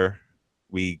after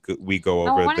we go over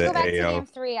the AL. I want to go back to Game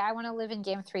 3. I want to live in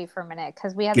Game 3 for a minute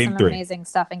because we had some amazing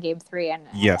stuff in Game 3, and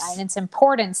it's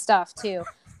important stuff too.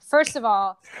 First of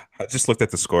all, I just looked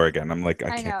at the score again. I'm like,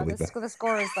 I can't believe that. The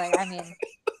score is like, I mean,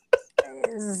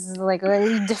 is like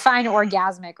define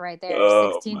orgasmic right there.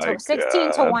 Oh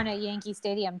 16 to 1 at Yankee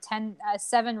Stadium.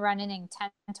 7-run inning,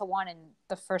 10-1 in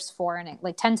the first 4 innings,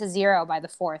 like 10-0 by the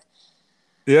 4th.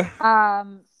 Yeah.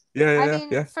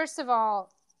 Yeah. First of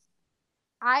all,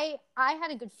 I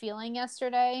had a good feeling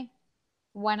yesterday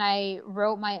when I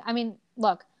wrote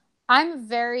look, I'm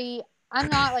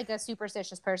not like a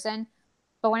superstitious person,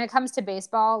 but when it comes to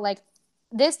baseball, like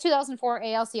this 2004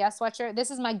 ALCS sweatshirt,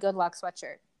 this is my good luck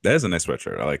sweatshirt. That is a nice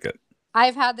sweatshirt. I like it.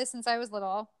 I've had this since I was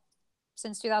little,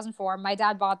 since 2004. My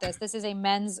dad bought this. This is a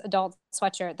men's adult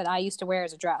sweatshirt that I used to wear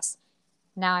as a dress.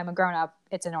 Now I'm a grown up.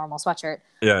 It's a normal sweatshirt.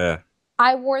 Yeah.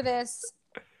 I wore this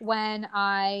when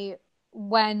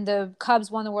the Cubs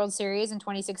won the World Series in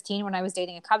 2016 when I was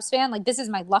dating a Cubs fan. Like, this is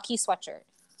my lucky sweatshirt.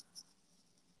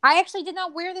 I actually did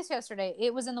not wear this yesterday.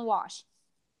 It was in the wash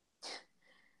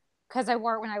because I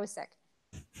wore it when I was sick.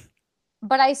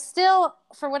 But I still,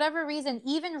 for whatever reason,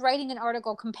 even writing an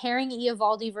article comparing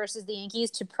Eovaldi versus the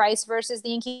Yankees to Price versus the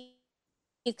Yankees,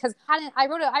 because I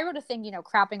wrote a thing,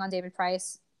 crapping on David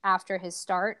Price after his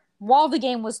start while the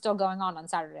game was still going on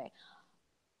Saturday.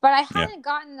 But I hadn't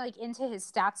gotten like into his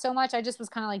stats so much. I just was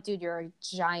kind of like, dude, you're a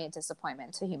giant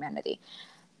disappointment to humanity.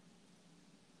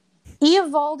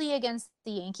 Eovaldi against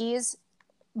the Yankees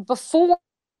before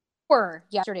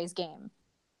yesterday's game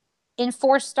in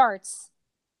 4 starts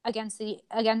against the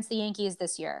Yankees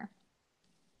this year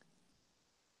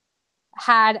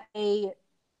had a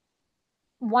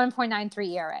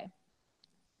 1.93 ERA.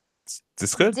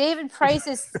 That's good. David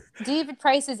Price's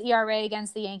ERA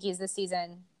against the Yankees this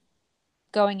season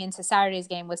going into Saturday's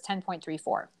game was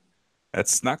 10.34.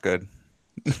 That's not good.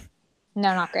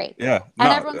 No, not great. Yeah. And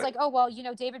everyone's like, oh, well,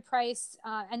 David Price,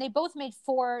 and they both made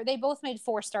 4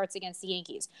 starts against the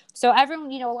Yankees. So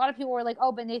everyone, a lot of people were like,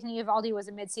 oh, but Nathan Eovaldi was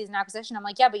a midseason acquisition. I'm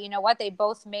like, yeah, but you know what? They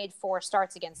both made 4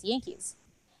 starts against the Yankees.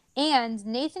 And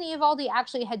Nathan Eovaldi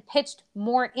actually had pitched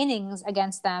more innings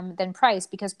against them than Price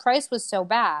because Price was so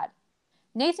bad.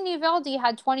 Nathan Eovaldi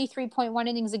had 23.1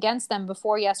 innings against them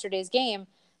before yesterday's game.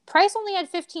 Price only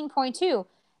had 15.2.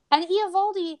 And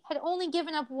Eovaldi had only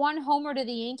given up 1 homer to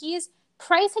the Yankees.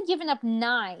 Price had given up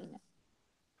 9.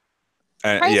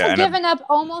 Price had given up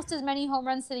almost as many home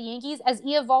runs to the Yankees as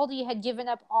Eovaldi had given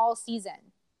up all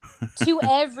season to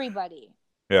everybody.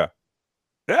 Yeah.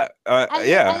 Yeah.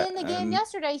 And in the game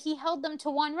yesterday, he held them to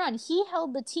 1 run. He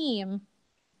held the team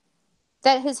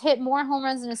that has hit more home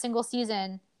runs in a single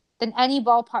season than any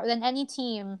ballpark, than any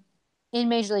team in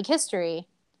Major League history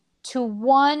to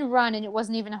one run, and it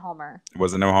wasn't even a homer. It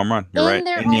wasn't no home run. You're right.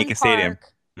 Their In own Yankee Stadium.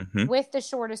 park with the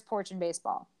shortest porch in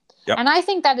baseball. Yep. And I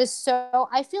think that is so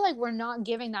 – I feel like we're not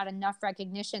giving that enough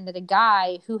recognition that a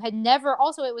guy who had never –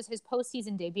 also, it was his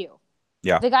postseason debut.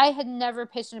 Yeah. The guy had never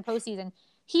pitched in a postseason.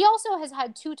 He also has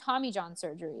had 2 Tommy John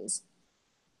surgeries.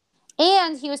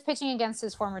 And he was pitching against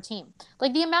his former team.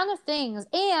 Like, the amount of things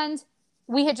 – and –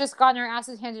 we had just gotten our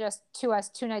asses handed to us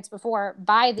 2 nights before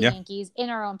by the Yankees in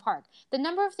our own park. The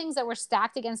number of things that were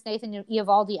stacked against Nathan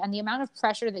Eovaldi and the amount of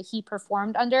pressure that he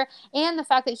performed under, and the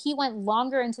fact that he went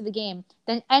longer into the game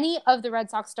than any of the Red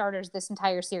Sox starters this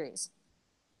entire series.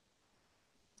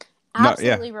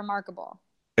 Absolutely remarkable.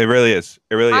 It really is.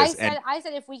 It really is. I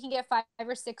said if we can get 5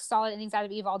 or 6 solid innings out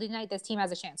of Eovaldi tonight, this team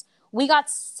has a chance. We got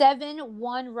 7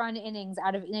 one-run innings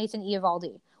out of Nathan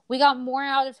Eovaldi. We got more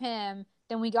out of him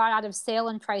than we got out of Sale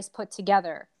and Price put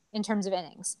together in terms of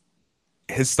innings.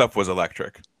 His stuff was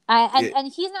electric.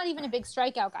 And he's not even a big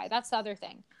strikeout guy. That's the other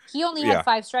thing. He only had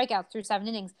 5 strikeouts through 7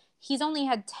 innings. He's only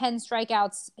had 10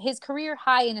 strikeouts. His career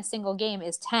high in a single game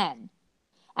is 10.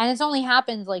 And it's only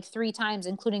happened like 3 times,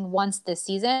 including once this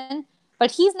season.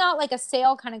 But he's not like a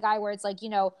Sale kind of guy where it's like,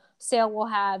 Sale will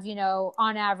have,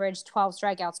 on average 12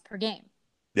 strikeouts per game.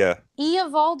 Yeah.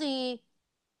 Eovaldi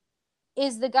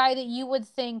is the guy that you would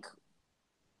think –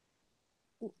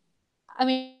 I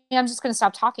mean, I'm just going to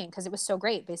stop talking because it was so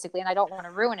great, basically, and I don't want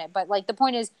to ruin it. But, like, the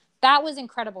point is, that was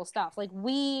incredible stuff. Like,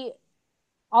 we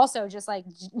also just, like,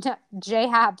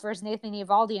 J-Hap versus Nathan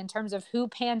Eovaldi in terms of who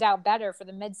panned out better for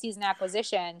the midseason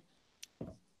acquisition.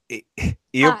 It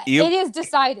is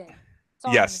decided.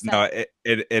 Yes, no, it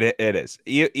is.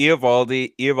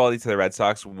 Eovaldi to the Red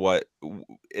Sox, what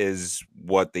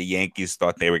the Yankees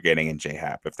thought they were getting in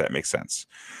J-Hap, if that makes sense.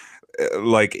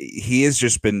 Like, he has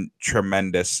just been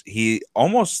tremendous. He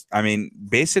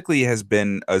basically has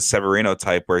been a Severino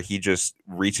type where he just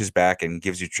reaches back and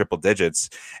gives you triple digits,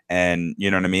 and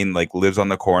you know what I mean, like lives on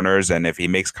the corners, and if he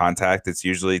makes contact, it's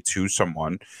usually to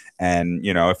someone, and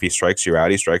if he strikes you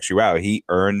out, he strikes you out. He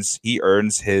earns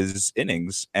his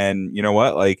innings, and you know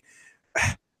what, like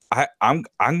I'm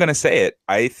gonna say it.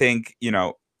 I think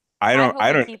I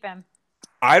don't keep him.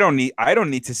 I don't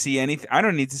need to see anything. I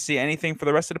don't need to see anything for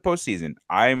the rest of the postseason.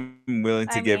 I'm willing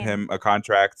to give him a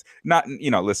contract. Not,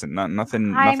 listen,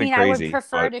 nothing crazy. I would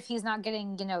prefer it if he's not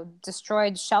getting,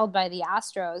 destroyed, shelled by the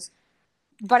Astros.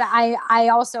 But I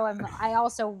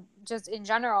also just in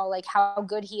general like how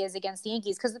good he is against the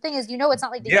Yankees, because the thing is, it's not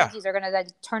like the Yankees are going to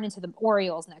turn into the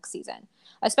Orioles next season.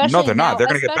 Especially no, they're now, not. They're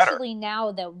going to get better. Especially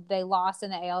now that they lost in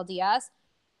the ALDS.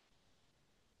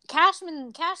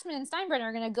 Cashman and Steinbrenner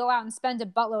are going to go out and spend a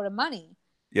buttload of money.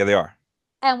 Yeah, they are.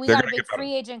 And we got a big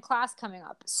free agent class coming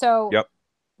up. So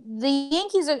the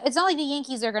Yankees it's not like the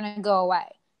Yankees are going to go away.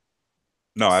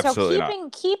 No, absolutely not. So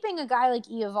keeping a guy like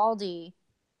Eovaldi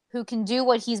who can do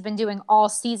what he's been doing all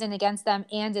season against them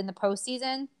and in the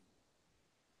postseason,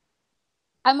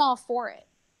 I'm all for it.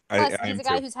 Plus, he's a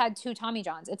guy who's had 2 Tommy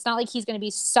Johns. It's not like he's going to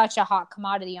be such a hot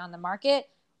commodity on the market.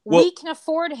 Well, we can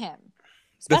afford him.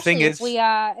 Especially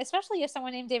especially if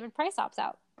someone named David Price opts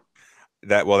out.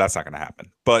 That's not going to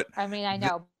happen. But I mean, I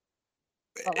know,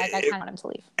 but like I kind of want him to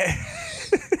leave.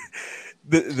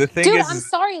 the thing dude, is, I'm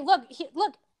sorry. Look,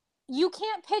 you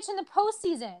can't pitch in the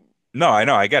postseason. No, I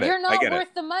know, I get it. You're not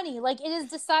worth the money. Like, it is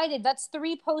decided. That's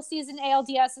 3 postseason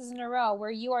ALDSs in a row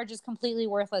where you are just completely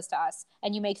worthless to us,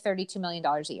 and you make $32 million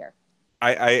a year.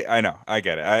 I know. I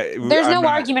get it. There's no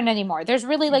argument anymore. There's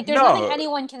really nothing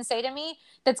anyone can say to me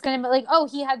that's going to be like, oh,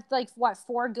 he had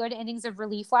 4 good innings of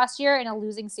relief last year in a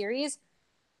losing series.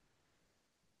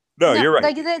 No, you're right.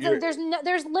 Like there's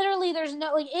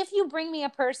no, if you bring me a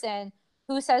person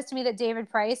who says to me that David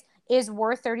Price is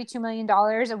worth $32 million,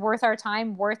 worth our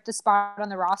time, worth the spot on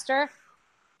the roster,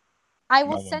 I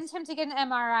will send him to get an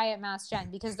MRI at Mass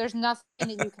Gen, because there's nothing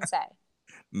that you can say.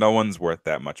 No one's worth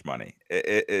that much money.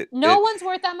 No one's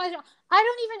worth that much. I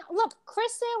don't even look.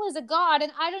 Chris Sale is a god,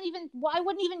 and I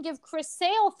wouldn't even give Chris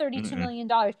Sale $32 million.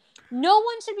 No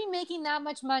one should be making that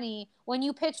much money when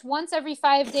you pitch once every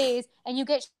 5 days and you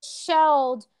get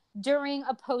shelled during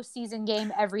a postseason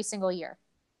game every single year.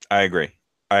 I agree.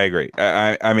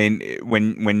 I mean,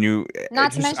 when you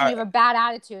not to mention you have a bad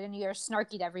attitude and you're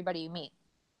snarky to everybody you meet.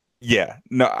 Yeah,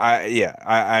 no,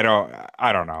 I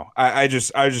don't know. I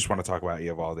just want to talk about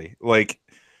Eovaldi. Like,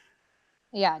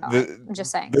 yeah, no, I'm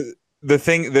just saying. The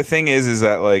thing is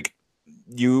that like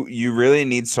you really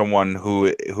need someone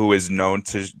who is known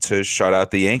to shut out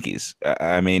the Yankees.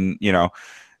 I mean,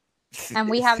 and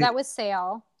we have that with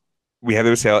Sale. We have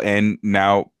that with Sale, and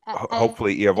now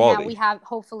hopefully Eovaldi. We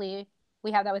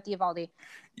have that with Eovaldi.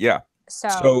 Yeah.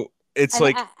 So it's and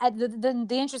like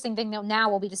the interesting thing now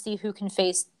will be to see who can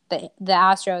face the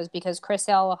Astros, because Chris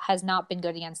Sale has not been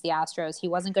good against the Astros. He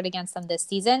wasn't good against them this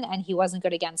season, and he wasn't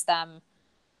good against them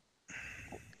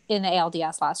in the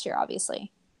ALDS last year,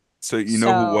 obviously. So you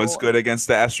know who was good against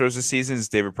the Astros this season is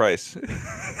David Price.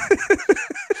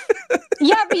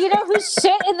 Yeah, but you know who's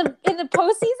shit in the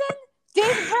postseason?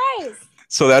 David Price.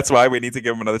 So that's why we need to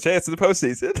give him another chance in the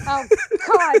postseason. Oh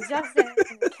God, Justin,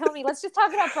 kill me. Let's just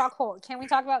talk about Brock Holt. Can we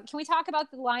talk about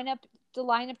the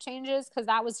lineup changes, because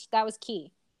that was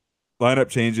key. Lineup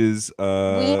changes. We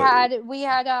had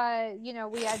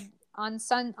on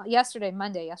yesterday's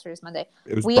Monday.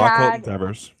 It was Brock Holt and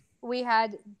Devers. We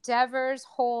had Devers,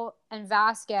 Holt, and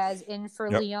Vasquez in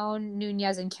for Leon,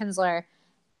 Nunez, and Kinsler,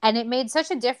 and it made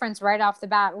such a difference right off the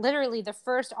bat. Literally, the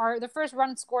first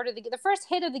run scored the first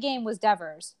hit of the game was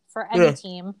Devers for any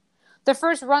team. The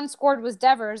first run scored was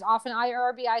Devers off an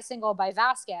RBI single by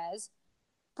Vasquez.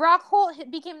 Brock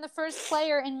Holt became the first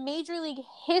player in Major League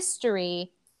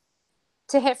history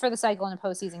to hit for the cycle in a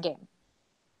postseason game.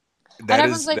 That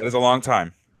is a long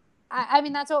time. I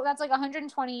mean, that's like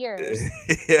 120 years.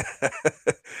 Yeah.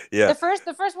 The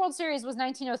first World Series was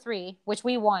 1903, which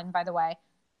we won, by the way.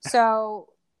 So,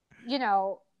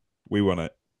 we won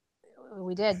it.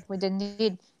 We did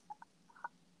indeed.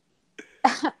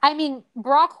 I mean,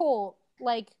 Brock Holt,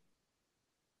 like,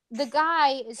 the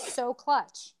guy is so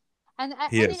clutch, and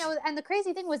the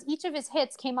crazy thing was each of his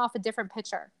hits came off a different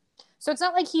pitcher. So it's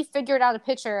not like he figured out a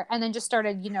pitcher and then just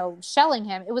started, shelling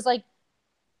him. It was like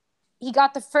he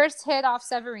got the first hit off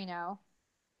Severino.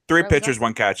 3 pitchers,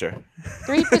 1 catcher.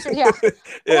 3 pitchers, yeah. Yeah.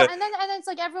 Well, and then it's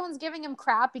like everyone's giving him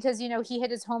crap because, he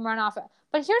hit his home run off it.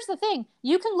 But here's the thing.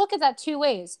 You can look at that 2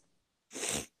 ways.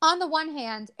 On the one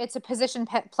hand, it's a position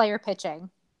player pitching.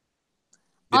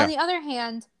 Yeah. On the other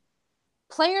hand,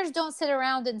 players don't sit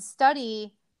around and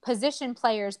study position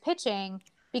players pitching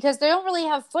because they don't really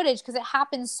have footage because it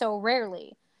happens so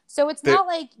rarely. So it's not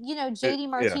like, JD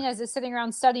Martinez is sitting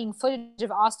around studying footage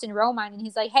of Austin Romine and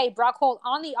he's like, hey, Brock Holt,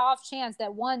 on the off chance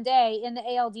that one day in the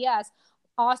ALDS,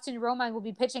 Austin Romine will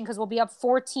be pitching because we'll be up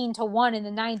 14-1 in the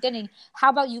 9th inning.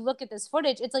 How about you look at this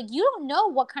footage? It's like you don't know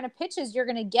what kind of pitches you're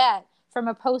going to get from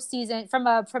a postseason, from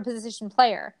a position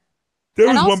player.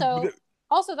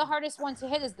 Also, the hardest one to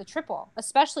hit is the triple,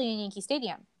 especially in Yankee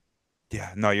Stadium.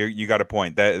 Yeah, no, you got a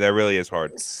point. That really is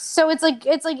hard. So it's like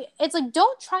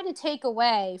don't try to take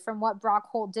away from what Brock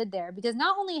Holt did there, because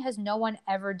not only has no one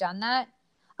ever done that,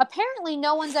 apparently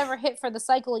no one's ever hit for the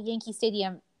cycle at Yankee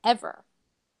Stadium ever.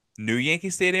 New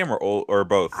Yankee Stadium or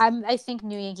both? I think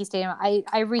New Yankee Stadium. I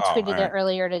retweeted it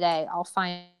earlier today. I'll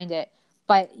find it.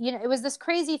 But it was this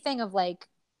crazy thing of like,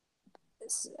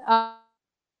 no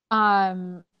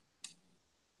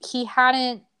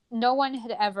one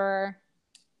had ever.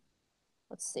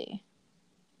 Let's see.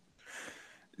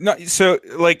 No, so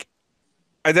like,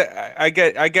 I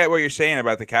get what you're saying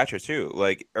about the catcher too,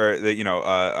 like, or the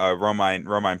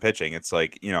Romine pitching. It's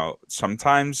like,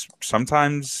 sometimes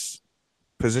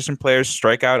position players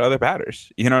strike out other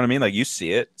batters. You know what I mean? Like, you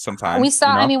see it sometimes. We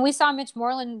saw Mitch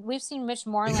Moreland. We've seen Mitch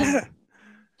Moreland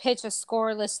pitch a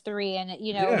scoreless 3 and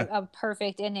a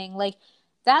perfect inning. Like,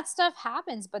 that stuff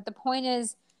happens. But the point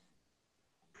is,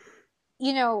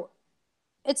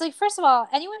 it's like, first of all,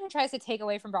 anyone who tries to take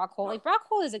away from Brock Holt, like, Brock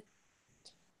Holt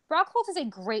is a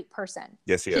great person.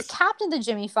 Yes, he is. He's captained the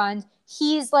Jimmy Fund.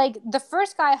 He's like the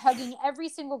first guy hugging every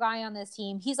single guy on this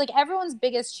team. He's like everyone's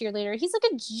biggest cheerleader. He's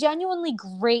like a genuinely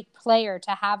great player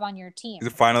to have on your team.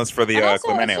 He's a finalist for the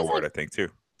Clemente Award, like, I think, too.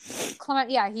 He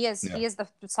is. Yeah. He is the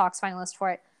Sox finalist for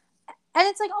it. And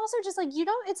it's like also just like,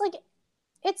 it's like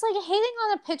hating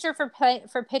on a pitcher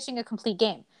for pitching a complete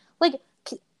game. Like,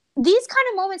 these kind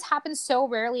of moments happen so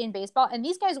rarely in baseball, and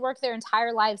these guys work their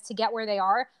entire lives to get where they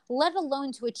are, let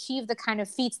alone to achieve the kind of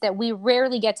feats that we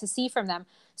rarely get to see from them.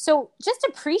 So just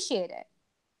appreciate it.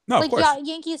 No, like, of course. Yeah,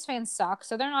 Yankees fans suck,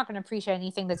 so they're not going to appreciate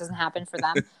anything that doesn't happen for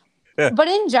them. Yeah. But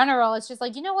in general, it's just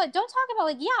like, you know what? Don't talk about,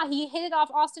 like, yeah, he hit it off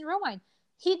Austin Romine.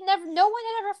 No one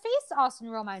had ever faced Austin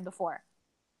Romine before.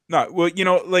 No, well,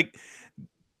 like,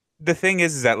 the thing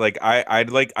is that, like,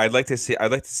 I'd like to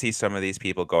see some of these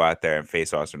people go out there and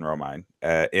face Austin Romine.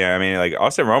 I mean, like,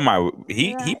 Austin Romine,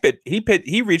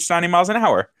 he reached 90 miles an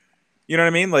hour. You know what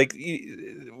I mean? Like,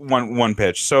 one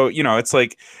pitch. So, it's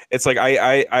like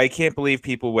I can't believe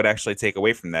people would actually take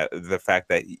away from that the fact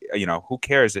that, who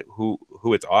cares who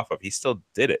it's off of? He still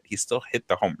did it. He still hit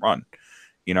the home run.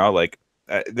 Like,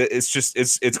 it's just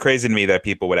it's crazy to me that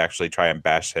people would actually try and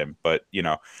bash him. But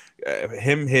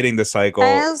him hitting the cycle.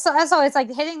 Also, it's like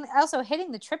hitting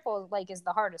the triple, like, is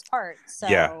the hardest part.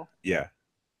 So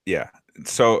yeah.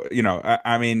 So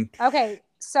I mean, okay.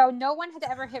 So no one had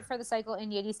ever hit for the cycle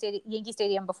in Yankee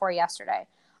Stadium before yesterday.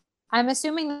 I'm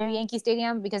assuming the new Yankee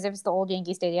Stadium, because if it's the old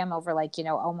Yankee Stadium over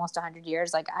almost 100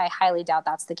 years, I highly doubt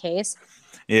that's the case.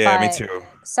 Yeah, but me too.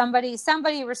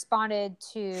 Somebody responded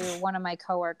to one of my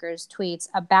coworkers' tweets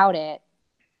about it,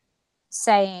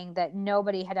 saying that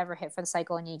nobody had ever hit for the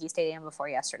cycle in Yankee Stadium before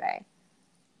yesterday.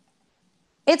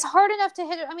 It's hard enough to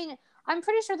hit it. I mean, I'm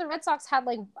pretty sure the Red Sox had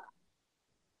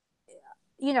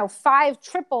 5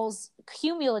 triples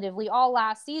cumulatively all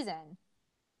last season.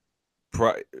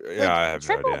 I have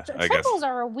no idea. Triples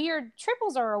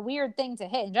are a weird thing to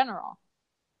hit in general.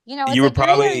 It's you would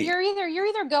probably you're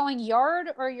either going yard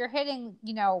or you're hitting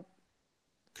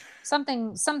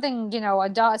something a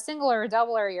single or a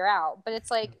double or you're out. But it's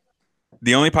like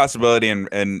the only possibility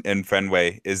in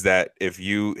Fenway is that if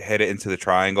you hit it into the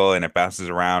triangle and it bounces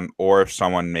around, or if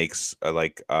someone makes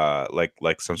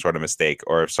some sort of mistake,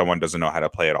 or if someone doesn't know how to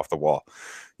play it off the wall.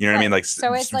 You know what I mean?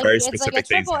 So it's very specific a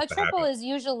triple. A triple is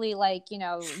usually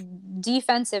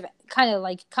defensive, kind of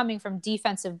coming from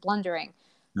defensive blundering.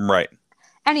 Right.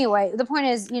 Anyway, the point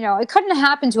is, it couldn't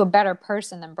happen to a better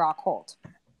person than Brock Holt.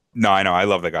 No, I know. I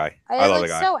love the guy. I love the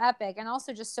guy. So epic, and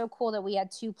also just so cool that we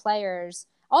had 2 players.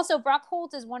 Also, Brock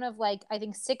Holt is one of I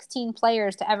think 16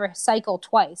 players to ever cycle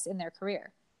twice in their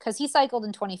career, because he cycled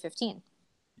in 2015.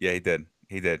 Yeah, he did.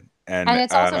 And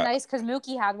it's also nice because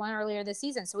Mookie had one earlier this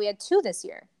season, so we had 2 this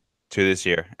year. 2 this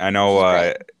year. I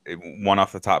know one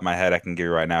off the top of my head I can give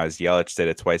you right now is Yelich did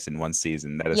it twice in one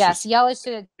season. That is Yelich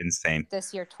did it insane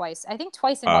this year twice. I think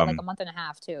twice in a month and a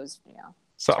half too. It was,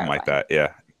 something like that.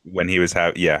 Yeah, when he was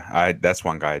that's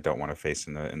one guy I don't want to face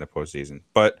in the postseason.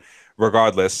 But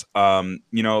regardless, the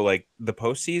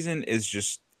postseason is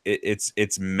just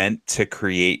it's meant to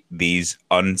create these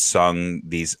unsung,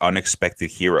 these unexpected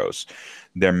heroes.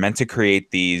 They're meant to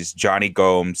create these Johnny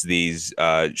Gomes, these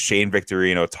Shane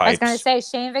Victorino types. I was going to say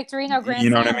Shane Victorino, Grand. You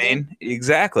know what I mean?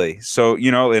 Exactly. So,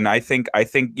 and I think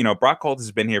Brock Holt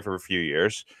has been here for a few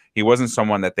years. He wasn't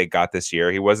someone that they got this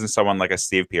year. He wasn't someone like a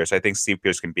Steve Pearce. I think Steve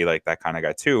Pearce can be like that kind of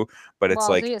guy too. But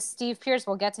it's Steve Pearce.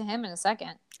 We'll get to him in a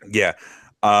second. Yeah.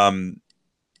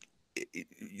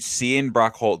 Seeing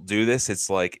Brock Holt do this, it's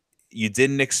like you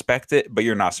didn't expect it, but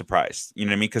you're not surprised. You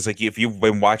know what I mean? Because if you've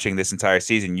been watching this entire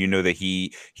season, you know that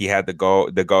he had the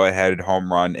go ahead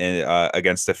home run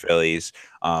against the Phillies,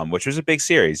 which was a big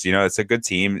series. It's a good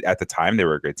team at the time. They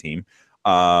were a good team.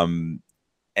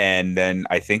 And then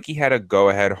I think he had a go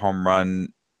ahead home run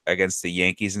against the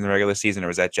Yankees in the regular season, or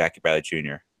was that Jackie Bradley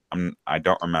Jr.? I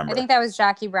don't remember. I think that was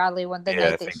Jackie Bradley night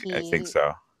that I think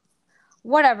so.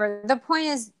 Whatever. The point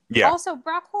is, also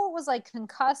Brock Holt was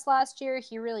concussed last year.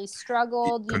 He really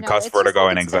struggled. Concussed, vertigo,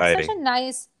 and anxiety.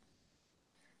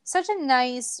 Such a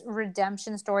nice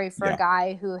redemption story for a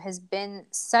guy who has been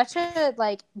such a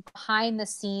behind the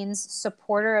scenes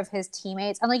supporter of his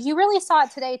teammates. And you really saw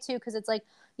it today too, because it's I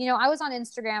was on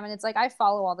Instagram and it's I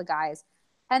follow all the guys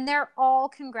and they're all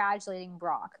congratulating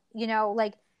Brock.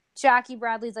 Jackie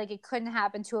Bradley's it couldn't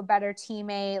happen to a better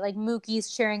teammate. Mookie's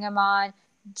cheering him on.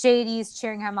 JD's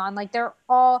cheering him on. They're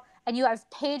all, and you have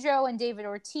Pedro and David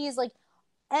Ortiz.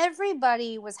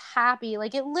 Everybody was happy.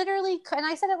 It literally, and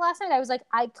I said it last night. I was it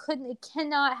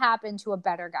cannot happen to a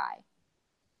better guy.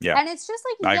 Yeah. And it's just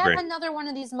yet another one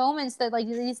of these moments that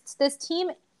this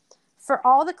team, for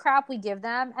all the crap we give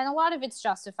them, and a lot of it's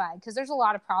justified because there's a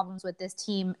lot of problems with this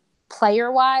team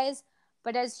player wise,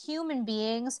 but as human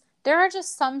beings, there are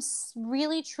just some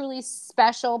really, truly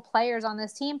special players on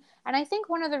this team. And I think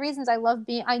one of the reasons I love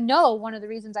being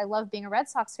a Red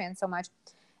Sox fan so much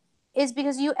is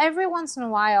because every once in a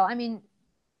while, I mean,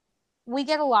 we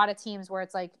get a lot of teams where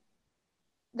it's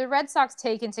the Red Sox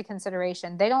take into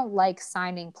consideration, they don't like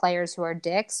signing players who are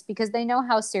dicks because they know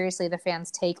how seriously the fans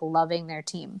take loving their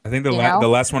team. I think the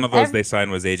last one of those they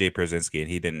signed was AJ Pierzynski, and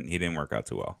he didn't work out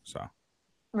too well. So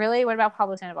really, what about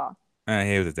Pablo Sandoval?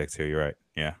 He was a dick too. You're right.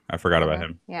 Yeah, I forgot about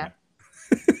him. Yeah.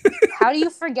 How do you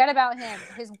forget about him?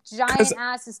 His giant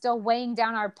ass is still weighing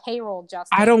down our payroll,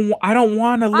 Justin. I don't want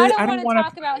to. I don't want to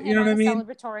talk about him on a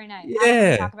celebratory night. Yeah. I don't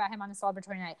want to talk about him on a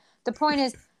celebratory night. The point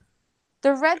is,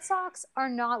 the Red Sox are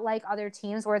not like other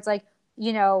teams where it's with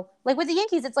the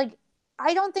Yankees, it's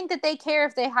I don't think that they care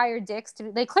if they hire dicks.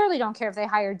 They clearly don't care if they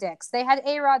hire dicks. They had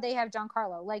A-Rod, they have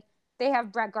Giancarlo. They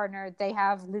have Brett Gardner, they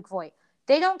have Luke Voigt.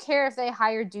 They don't care if they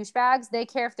hire douchebags. They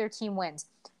care if their team wins.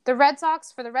 For the Red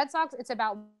Sox, it's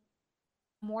about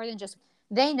more than just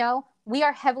 – they know we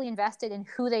are heavily invested in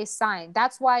who they sign.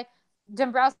 That's why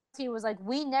Dombrowski was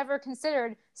we never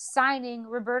considered signing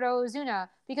Roberto Osuna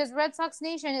because Red Sox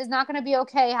Nation is not going to be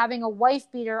okay having a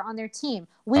wife beater on their team.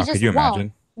 We just won't.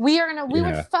 Imagine? We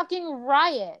would fucking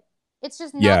riot. It's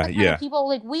just not the kind yeah. of people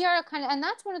like we are kind of, and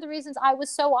that's one of the reasons I was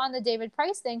so on the David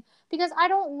Price thing, because I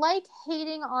don't like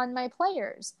hating on my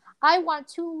players. I want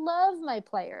to love my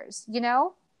players, you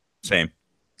know? Same.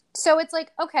 So it's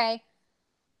like, okay,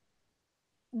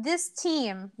 this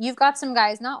team, you've got some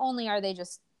guys, not only are they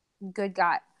just good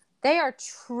guys, they are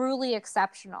truly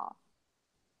exceptional.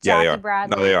 Yeah, they Jackie are.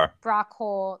 Bradley, No, they are. Brock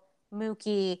Holt,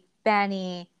 Mookie,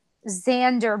 Benny,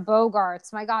 Xander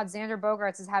Bogaerts. My God, Xander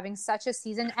Bogaerts is having such a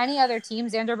season. Any other team,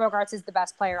 Xander Bogaerts is the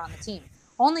best player on the team.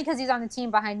 Only because he's on the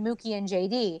team behind Mookie and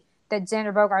JD that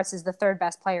Xander Bogaerts is the third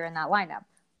best player in that lineup.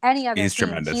 Any other He's team,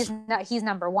 tremendous. he's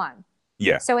number one.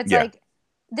 Yeah. So it's like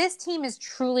this team is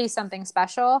truly something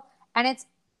special, and it's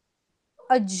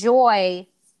a joy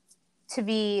to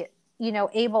be, you know,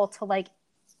 able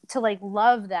to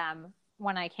love them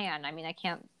when I can. I mean, I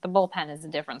can't. The bullpen is a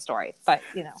different story, but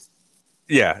you know.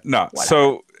 Yeah, no. Whatever.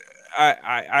 So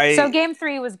I So game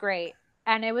 3 was great.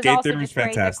 And it was Game also 3 was just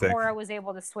great fantastic. that Cora was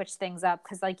able to switch things up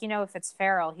because, like, you know, if it's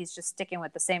Farrell, he's just sticking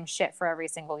with the same shit for every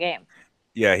single game.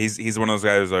 Yeah, he's one of those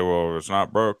guys who's like, well, it's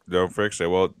not broke, don't fix it.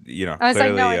 Well, you know, I was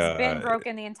clearly, like, no, it's been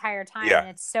broken the entire time, yeah. and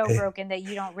it's so broken that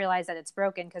you don't realize that it's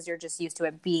broken because you're just used to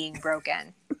it being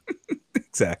broken.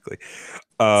 Exactly.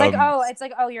 It's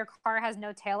like, oh, your car has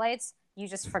no taillights. You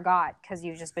just forgot because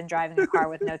you've just been driving a car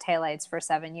with no taillights for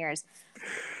 7 years.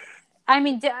 I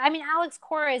mean, Alex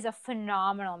Cora is a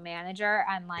phenomenal manager,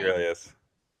 and like, he really is.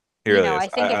 He really is. I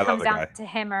think it comes down guy. to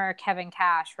him or Kevin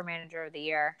Cash for Manager of the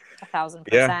Year, 1,000%.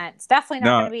 Yeah. It's definitely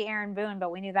not going to be Aaron Boone, but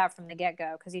we knew that from the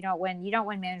get-go because you don't win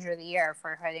Manager of the Year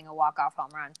for hitting a walk-off home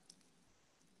run.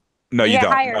 No, you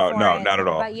don't. No, it, not at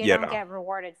all. But you don't get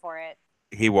rewarded for it.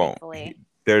 He won't.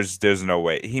 There's no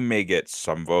way. He may get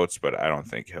some votes, but I don't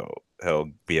think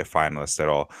he'll be a finalist at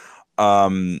all.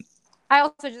 I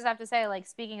also just have to say, like,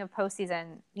 speaking of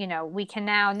postseason, you know, we can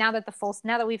now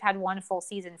that we've had one full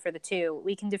season for the two,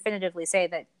 we can definitively say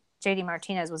that JD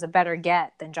Martinez was a better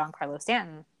get than Giancarlo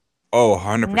Stanton. Oh,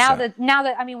 100%. Now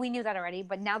that I mean, we knew that already,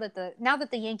 but now that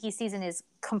the Yankee season is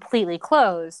completely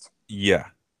closed, yeah,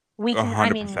 we can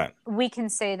 100%. We can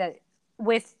say that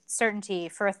with certainty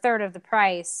for a third of the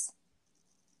price.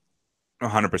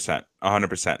 100%.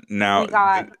 100%. Now we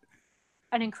got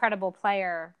an incredible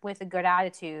player with a good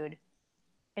attitude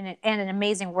and an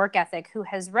amazing work ethic who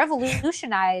has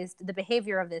revolutionized the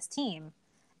behavior of this team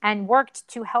and worked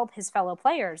to help his fellow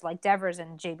players like Devers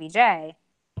and JBJ.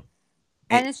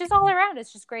 And it's just all around.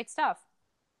 It's just great stuff.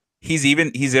 He's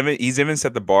even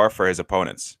set the bar for his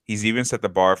opponents. He's even set the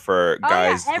bar for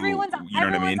guys. Yeah. Everyone's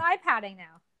iPadding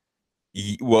now.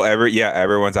 Well,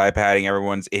 everyone's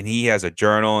iPadding. And he has a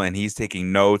journal and he's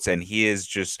taking notes and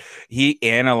he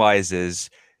analyzes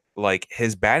like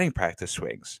his batting practice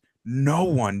swings. No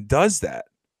one does that.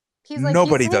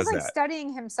 Nobody does that.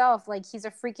 Studying himself like he's a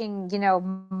freaking, you know,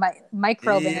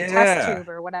 microbe in a test tube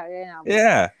or whatever, you know.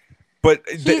 Yeah. But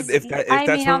if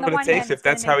that's what it takes, if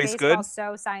that's how he's good,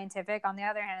 so scientific. On the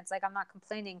other hand, it's like I'm not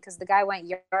complaining because the guy went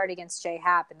yard against Jay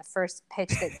Happ in the first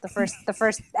pitch the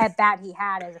first at bat he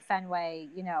had as a Fenway,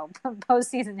 you know,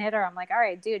 postseason hitter. I'm like, all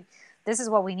right, dude, this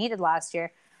is what we needed last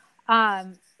year.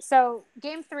 So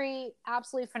game 3,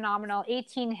 absolutely phenomenal.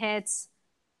 18 hits,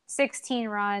 16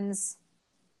 runs,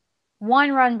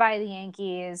 1 run by the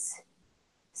Yankees.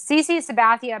 CC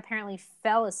Sabathia apparently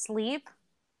fell asleep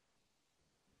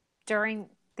during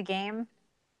the game.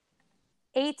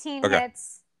 18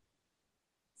 hits,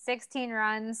 16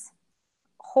 runs.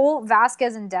 Holt,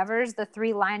 Vasquez, and Devers, the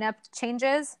 3 lineup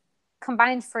changes,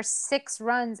 combined for 6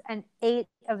 runs and 8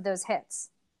 of those hits.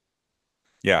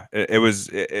 Yeah, it was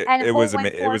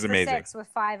amazing. 6 with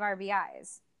 5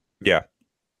 RBIs. Yeah.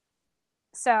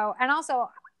 So, and also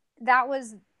that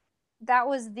was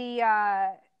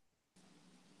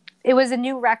it was a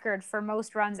new record for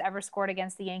most runs ever scored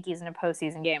against the Yankees in a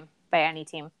postseason game by any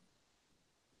team.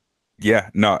 Yeah,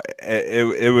 no,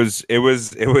 it was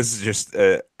just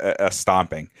a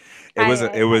stomping. It was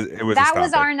that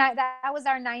was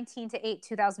our 19-8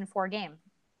 2004 game.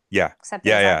 Yeah. Except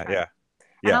yeah.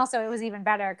 And also it was even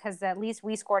better because at least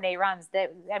we scored 8 runs.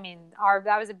 That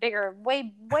was a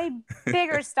way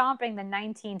bigger stomping than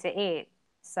 19-8.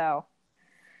 So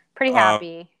pretty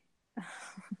happy.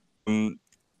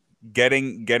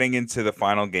 Getting into the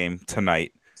final game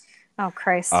tonight. Oh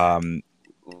Christ. I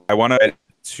want to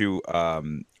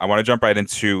jump right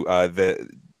into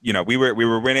we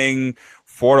were winning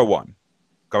 4-1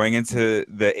 going into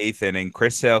the 8th inning.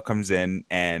 Chris Sale comes in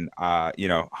and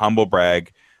humble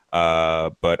brag.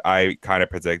 But I kind of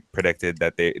predicted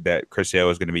that Chris Sale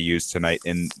was going to be used tonight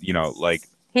in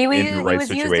the right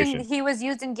situation. He was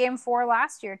used in game 4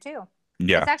 last year too.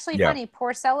 Yeah, it's actually funny.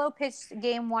 Porcello pitched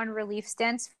game 1 relief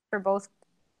stints for both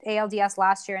ALDS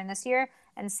last year and this year,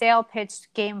 and Sale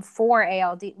pitched game 4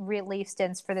 ALD relief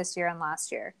stints for this year and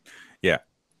last year. Yeah.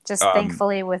 Just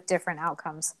thankfully with different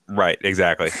outcomes. Right,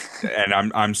 exactly.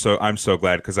 And I'm so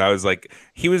glad, because I was like,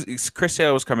 Chris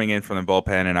Sale was coming in from the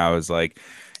bullpen, and I was like,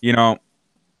 you know,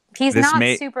 he's not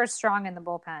super strong in the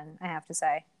bullpen, I have to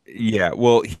say. Yeah,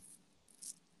 well,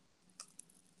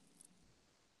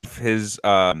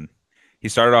 he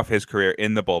started off his career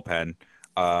in the bullpen,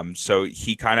 so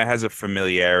he kind of has a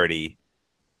familiarity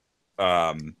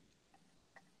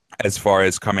as far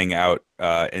as coming out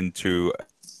into.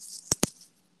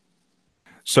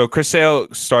 So Chris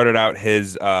Sale started out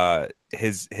his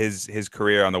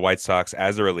career on the White Sox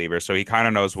as a reliever, so he kind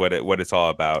of knows what it's all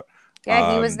about.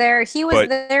 Yeah, he was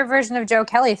their version of Joe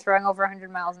Kelly, throwing over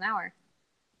 100 miles an hour.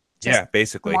 Yeah,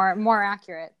 basically more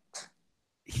accurate.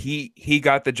 He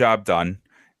got the job done.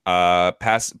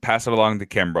 Pass it along to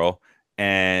Kimbrel,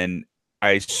 and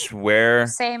I swear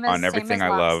on everything I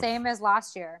love. Same as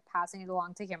last year, passing it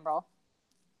along to Kimbrel.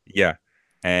 Yeah,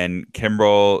 and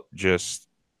Kimbrel just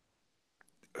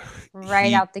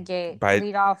out the gate,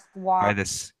 lead off walk. By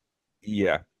this,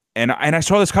 yeah. And I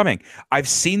saw this coming. I've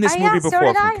seen this movie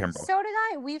before from Kimbrel. So did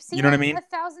I. We've seen it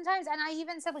 1,000 times. And I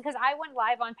even said, because I went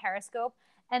live on Periscope,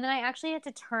 and then I actually had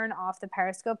to turn off the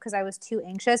Periscope because I was too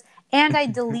anxious. And I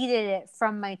deleted it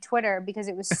from my Twitter because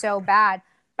it was so bad.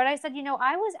 But I said,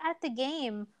 I was at the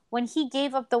game when he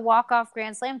gave up the walk-off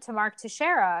grand slam to Mark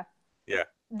Teixeira. Yeah.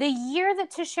 The year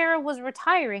that Teixeira was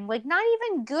retiring, like not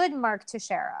even good Mark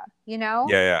Teixeira,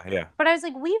 Yeah. But I was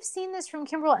like, we've seen this from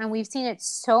Kimbrel, and we've seen it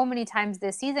so many times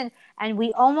this season, and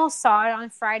we almost saw it on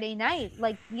Friday night.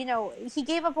 Like, he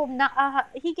gave up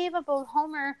a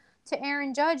homer to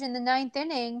Aaron Judge in the 9th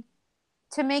inning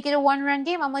to make it a 1-run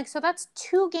game. I'm like, so that's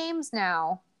 2 games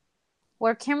now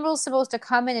where Kimbrel's supposed to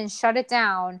come in and shut it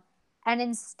down, and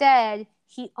instead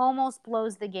he almost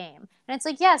blows the game. And it's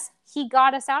like, yes, he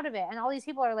got us out of it. And all these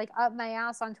people are like up my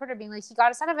ass on Twitter being like, he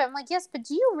got us out of it. I'm like, yes, but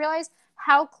do you realize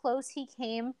how close he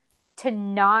came to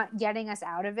not getting us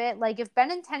out of it? Like, if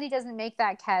Benintendi doesn't make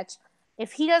that catch,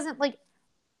 if he doesn't, like,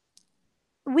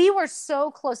 we were so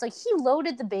close. Like, he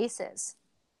loaded the bases.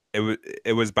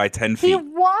 It was by 10 feet. He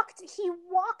walked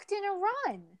in a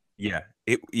run. Yeah.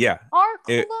 Our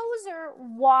closer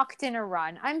walked in a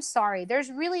run. I'm sorry.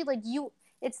 There's really, like,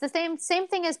 it's the same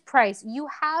thing as Price. You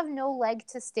have no leg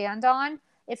to stand on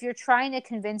if you're trying to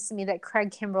convince me that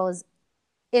Craig Kimbrel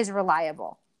is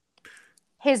reliable.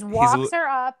 His walks are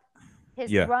up.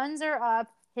 His runs are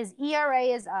up. His ERA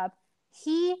is up.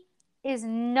 He is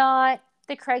not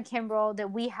the Craig Kimbrel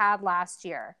that we had last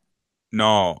year.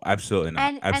 No, absolutely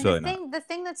not. Absolutely the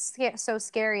thing that's so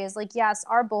scary is, like, yes,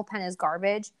 our bullpen is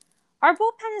garbage. Our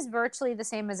bullpen is virtually the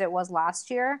same as it was last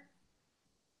year.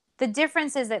 The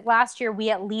difference is that last year we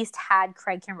at least had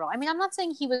Craig Kimbrel. I mean, I'm not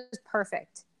saying he was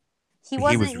perfect. He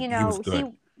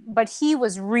wasn't, but he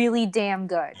was really damn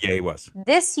good. Yeah, he was.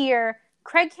 This year,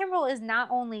 Craig Kimbrel is not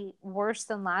only worse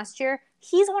than last year,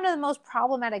 he's one of the most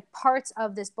problematic parts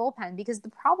of this bullpen, because the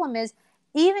problem is,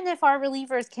 even if our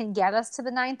relievers can get us to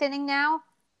the 9th inning now,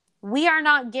 we are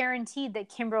not guaranteed that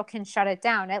Kimbrel can shut it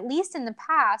down. At least in the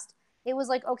past, it was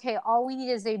like, okay, all we need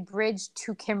is a bridge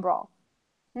to Kimbrel.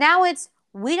 Now it's,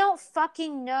 we don't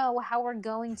fucking know how we're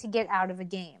going to get out of a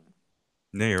game.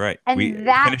 No, you're right. And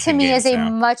that to me is a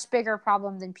much bigger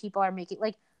problem than people are making.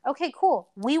 Like, okay, cool.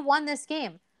 We won this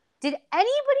game. Did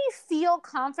anybody feel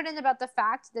confident about the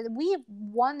fact that we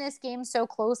won this game so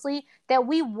closely that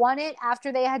we won it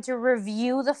after they had to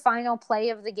review the final play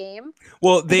of the game?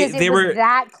 Well, they were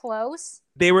that close.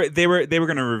 They were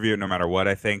going to review it no matter what,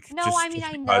 I think. No, I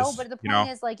know, but the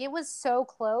point is, like, it was so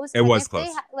close. It was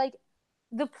close.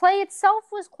 The play itself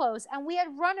was close, and we had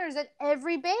runners at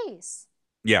every base.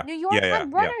 Yeah. New York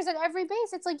had runners at every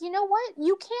base. It's like, you know what?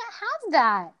 You can't have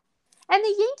that. And the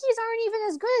Yankees aren't even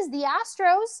as good as the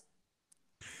Astros.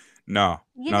 No.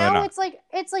 It's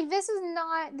like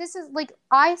this is like,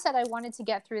 I said I wanted to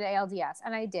get through the ALDS,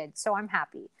 and I did, so I'm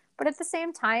happy. But at the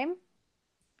same time,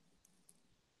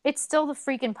 it's still the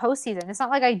freaking postseason. It's not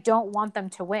like I don't want them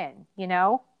to win,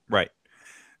 Right.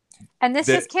 And this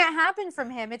just can't happen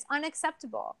from him. It's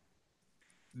unacceptable.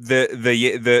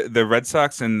 The Red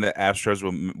Sox and the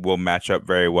Astros will match up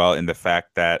very well in the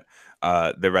fact that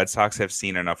the Red Sox have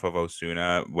seen enough of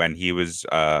Osuna when he was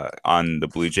on the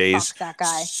Blue Jays. Fuck that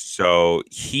guy. So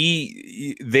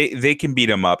they can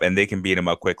beat him up, and they can beat him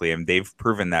up quickly, and they've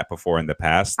proven that before in the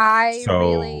past. I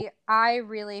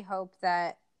really hope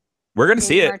that we're gonna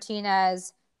see it.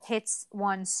 Martinez hits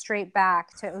one straight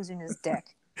back to Ozuna's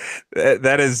dick.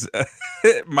 That is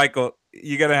Michael.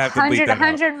 You gotta have to bleep that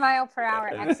 100 mile per hour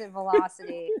exit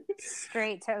velocity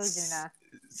straight to Ozuna.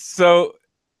 So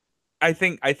I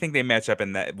think they match up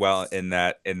in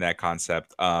that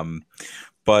concept.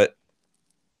 But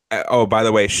oh, by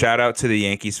the way, shout out to the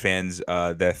Yankees fans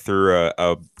that threw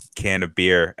a can of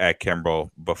beer at Kimbrel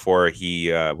before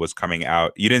he was coming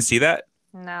out. You didn't see that?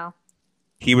 No.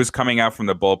 He was coming out from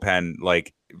the bullpen,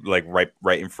 like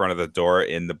right in front of the door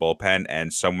in the bullpen,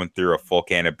 and someone threw a full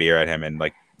can of beer at him and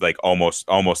like almost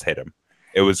hit him.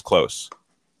 It was close.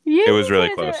 It was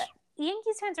really close.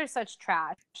 Yankees fans are such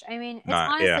trash. I mean, it's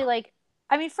honestly like,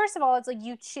 I mean, first of all, it's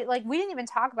like we didn't even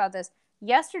talk about this.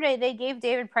 Yesterday, they gave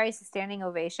David Price a standing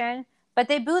ovation, but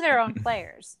they boo their own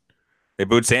players. They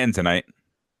booed Stanton tonight.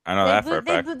 I know that for a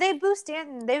fact. They boo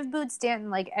Stanton. They've booed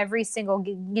Stanton like every single,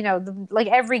 like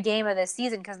every game of this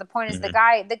season. Because the point is, the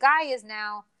guy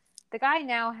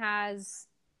now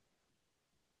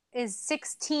is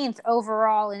 16th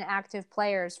overall in active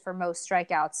players for most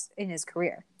strikeouts in his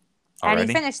career. Already?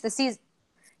 And he finished the season.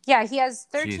 Yeah, he has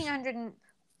 1,300.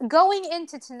 Going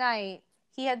into tonight,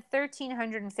 he had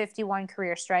 1,351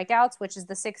 career strikeouts, which is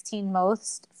the 16th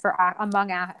most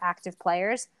among active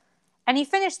players. And he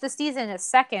finished the season at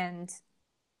second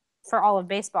for all of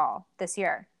baseball this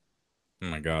year. Oh,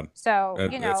 my God. So,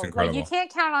 that's incredible. you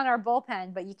can't count on our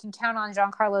bullpen, but you can count on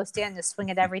Giancarlo Stanton to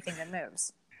swing at everything that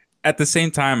moves. At the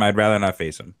same time, I'd rather not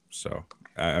face him. So,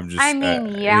 I'm just... I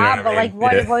mean,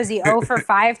 what was he, 0 for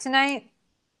 5 tonight?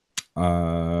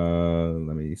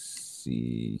 Let me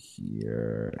see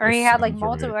here. Or he had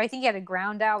multiple... I think he had a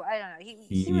ground out. I don't know.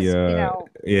 He was,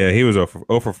 Yeah, he was 0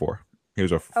 for 4. He was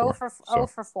 0 for 4. 0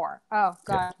 for 4. Oh,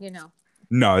 God,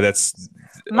 No, that's...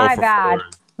 My bad.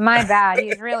 My bad.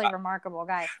 He's a really remarkable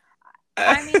guy.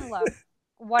 I mean, look,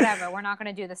 whatever. We're not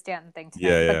going to do the Stanton thing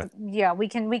today. Yeah, we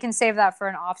can save that for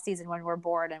an off season when we're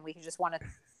bored and we just want to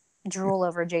drool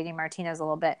over JD Martinez a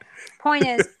little bit. Point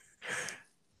is,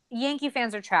 Yankee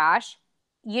fans are trash.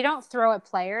 You don't throw at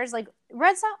players. Like,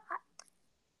 Red Sox,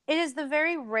 it is the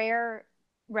very rare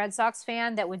Red Sox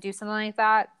fan that would do something like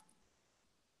that.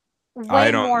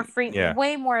 Way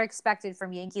more expected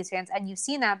from Yankees fans, and you've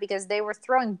seen that because they were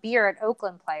throwing beer at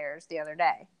Oakland players the other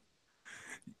day.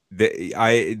 It's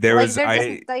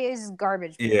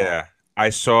garbage. People. Yeah, I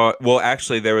saw. Well,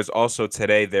 actually, there was also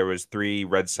today. There was 3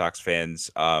 Red Sox fans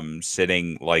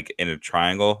sitting like in a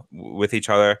triangle with each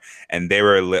other, and they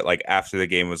were like after the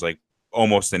game was like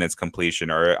almost in its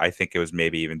completion, or I think it was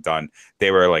maybe even done.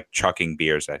 They were like chucking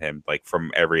beers at him like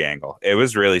from every angle. It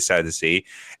was really sad to see,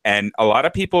 and a lot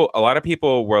of people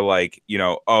were like,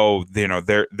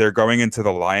 they're going into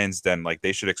the Lions den, like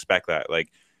they should expect that.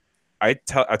 Like I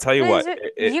tell you what,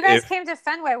 you guys came to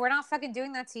Fenway. We're not fucking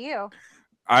doing that to you.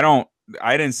 I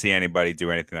didn't see anybody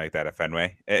do anything like that at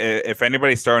Fenway. If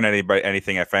anybody's throwing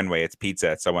anything at Fenway, it's pizza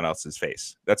at someone else's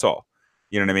face. That's all.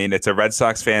 You know what I mean? It's a Red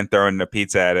Sox fan throwing a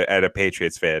pizza at a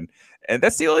Patriots fan. And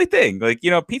that's the only thing. Like,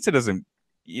 pizza doesn't,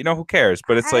 who cares?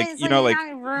 But it's like, you're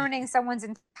not ruining someone's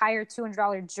entire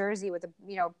 $200 jersey with,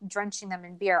 drenching them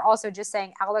in beer. Also, just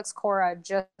saying, Alex Cora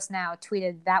just now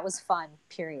tweeted, "That was fun,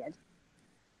 period."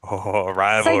 Oh,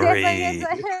 rivalry. It's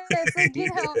like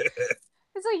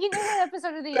that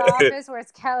episode of The Office where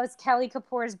it's Kelly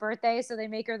Kapoor's birthday, so they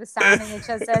make her the sign and it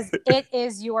just says, "It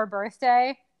is your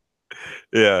birthday."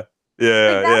 Yeah.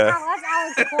 Yeah, that's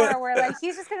Alex Cora, where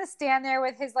he's just gonna stand there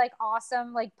with his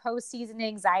awesome postseason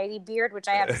anxiety beard, which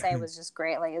I have to say was just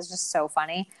great. Like, it's just so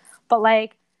funny. But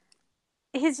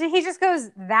he just goes,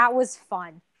 "That was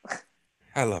fun."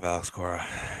 I love Alex Cora.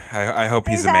 I hope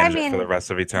he's a manager for the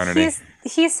rest of eternity.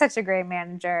 He's such a great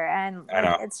manager, and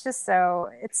it's just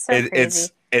it's crazy.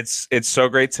 It's so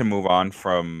great to move on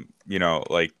from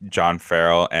John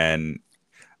Farrell and.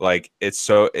 It's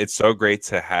so great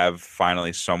to have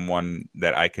finally someone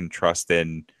that I can trust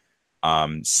in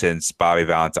since Bobby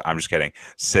Valentine. I'm just kidding.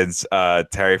 Since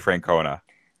Terry Francona.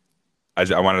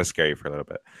 I wanted to scare you for a little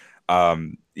bit.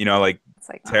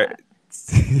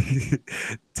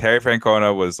 Terry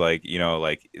Francona was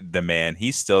the man.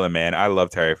 He's still the man. I love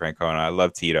Terry Francona. I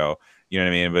love Tito. You know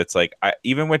what I mean? But it's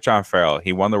even with John Farrell,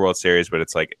 he won the World Series, but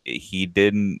it's he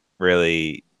didn't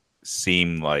really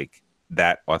seem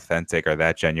that authentic or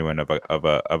that genuine of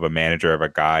a manager, of a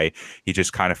guy. He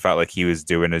just kind of felt like he was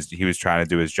trying to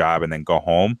do his job and then go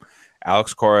home.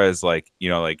 Alex Cora is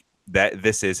that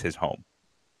this is his home.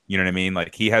 You know what I mean?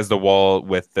 He has the wall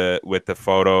with the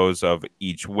photos of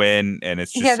each win, and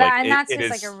it's just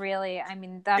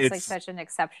that's such an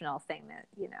exceptional thing that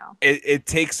it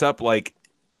takes up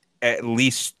at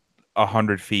least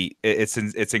 100 feet.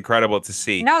 It's incredible to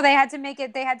see. No, they had to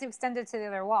extend it to the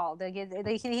other wall.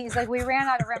 He's we ran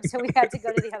out of room, so we had to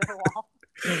go to the other wall.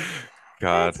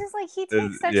 God. It's just like he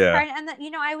takes such pride, and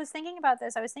I was thinking about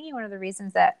this. I was thinking one of the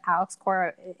reasons that Alex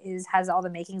Cora has all the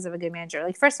makings of a good manager.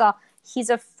 Like, first of all, he's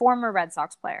a former Red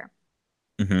Sox player.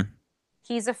 Mm-hmm.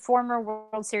 He's a former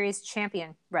World Series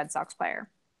champion Red Sox player.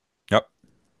 Yep.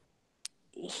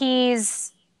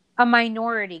 He's a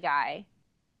minority guy,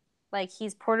 like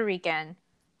he's Puerto Rican,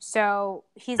 so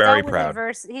he's very dealt with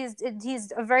adversity.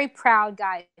 He's a very proud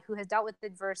guy who has dealt with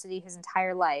adversity his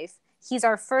entire life. He's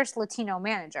our first Latino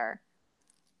manager.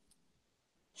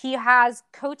 He has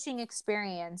coaching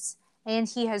experience, and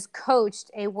he has coached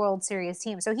a World Series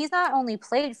team. So he's not only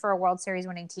played for a World Series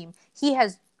winning team, he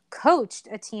has coached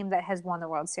a team that has won the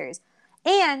World Series.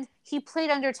 And he played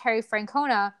under Terry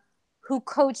Francona, who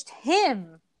coached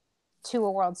him to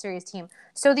a World Series team.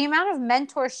 So the amount of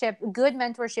mentorship, good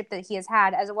mentorship that he has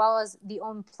had, as well as the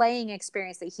own playing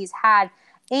experience that he's had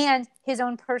and his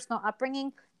own personal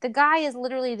upbringing, the guy is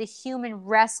literally the human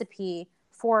recipe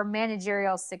for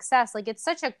managerial success. Like, it's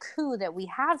such a coup that we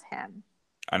have him.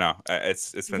 I know.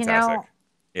 It's fantastic.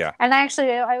 Yeah. And I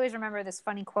always remember this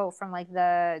funny quote from like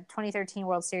the 2013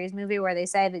 World Series movie where they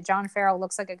say that John Farrell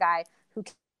looks like a guy who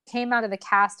came out of the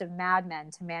cast of Mad Men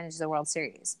to manage the World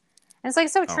Series. And it's like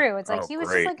so true. It's like he was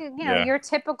great. just like, your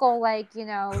typical, like,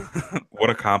 What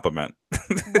a compliment.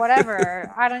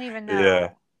 Whatever. I don't even know. Yeah.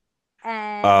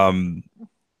 And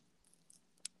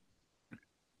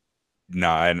no,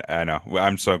 I know.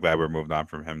 I'm so glad we're moved on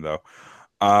from him, though.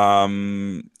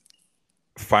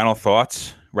 Final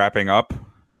thoughts, wrapping up.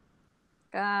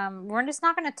 We're just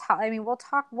not going to talk. I mean, we'll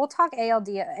talk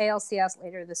ALCS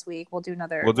later this week. We'll do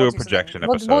a projection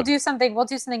episode. We'll do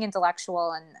something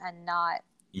intellectual and not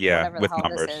whatever the hell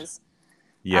numbers. This is.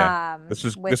 Yeah, this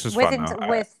is fun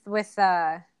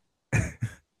though.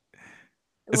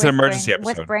 It's an emergency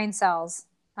episode with brain cells.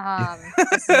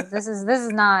 This is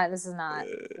not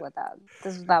what that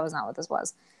was not what this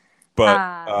was. But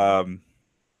I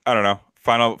don't know.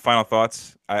 Final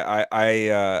thoughts.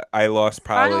 I lost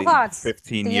probably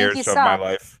 15 years of my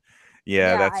life.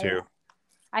 Yeah, that too.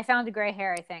 I found a gray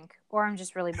hair, I think, or I'm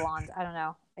just really blonde. I don't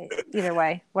know. Either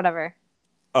way, whatever.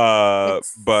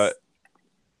 But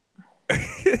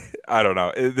I don't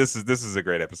know. This is a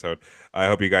great episode. I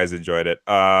hope you guys enjoyed it.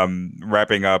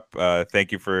 Wrapping up,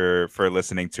 thank you for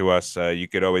listening to us. You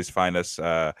could always find us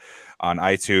on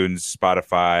iTunes,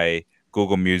 Spotify,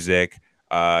 Google Music.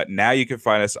 Now you can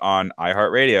find us on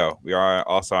iHeartRadio. We are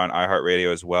also on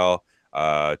iHeartRadio as well.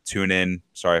 Tune in.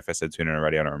 Sorry if I said tune in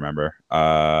already. I don't remember.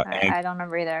 I don't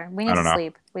remember either. We need to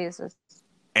sleep. Please.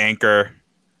 Anchor.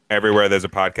 Everywhere there's a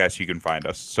podcast, you can find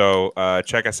us. So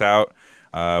check us out.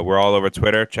 We're all over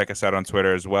Twitter. Check us out on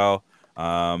Twitter as well.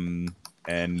 And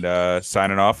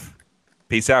signing off.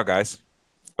 Peace out, guys.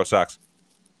 Go Sox.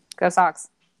 Go Sox.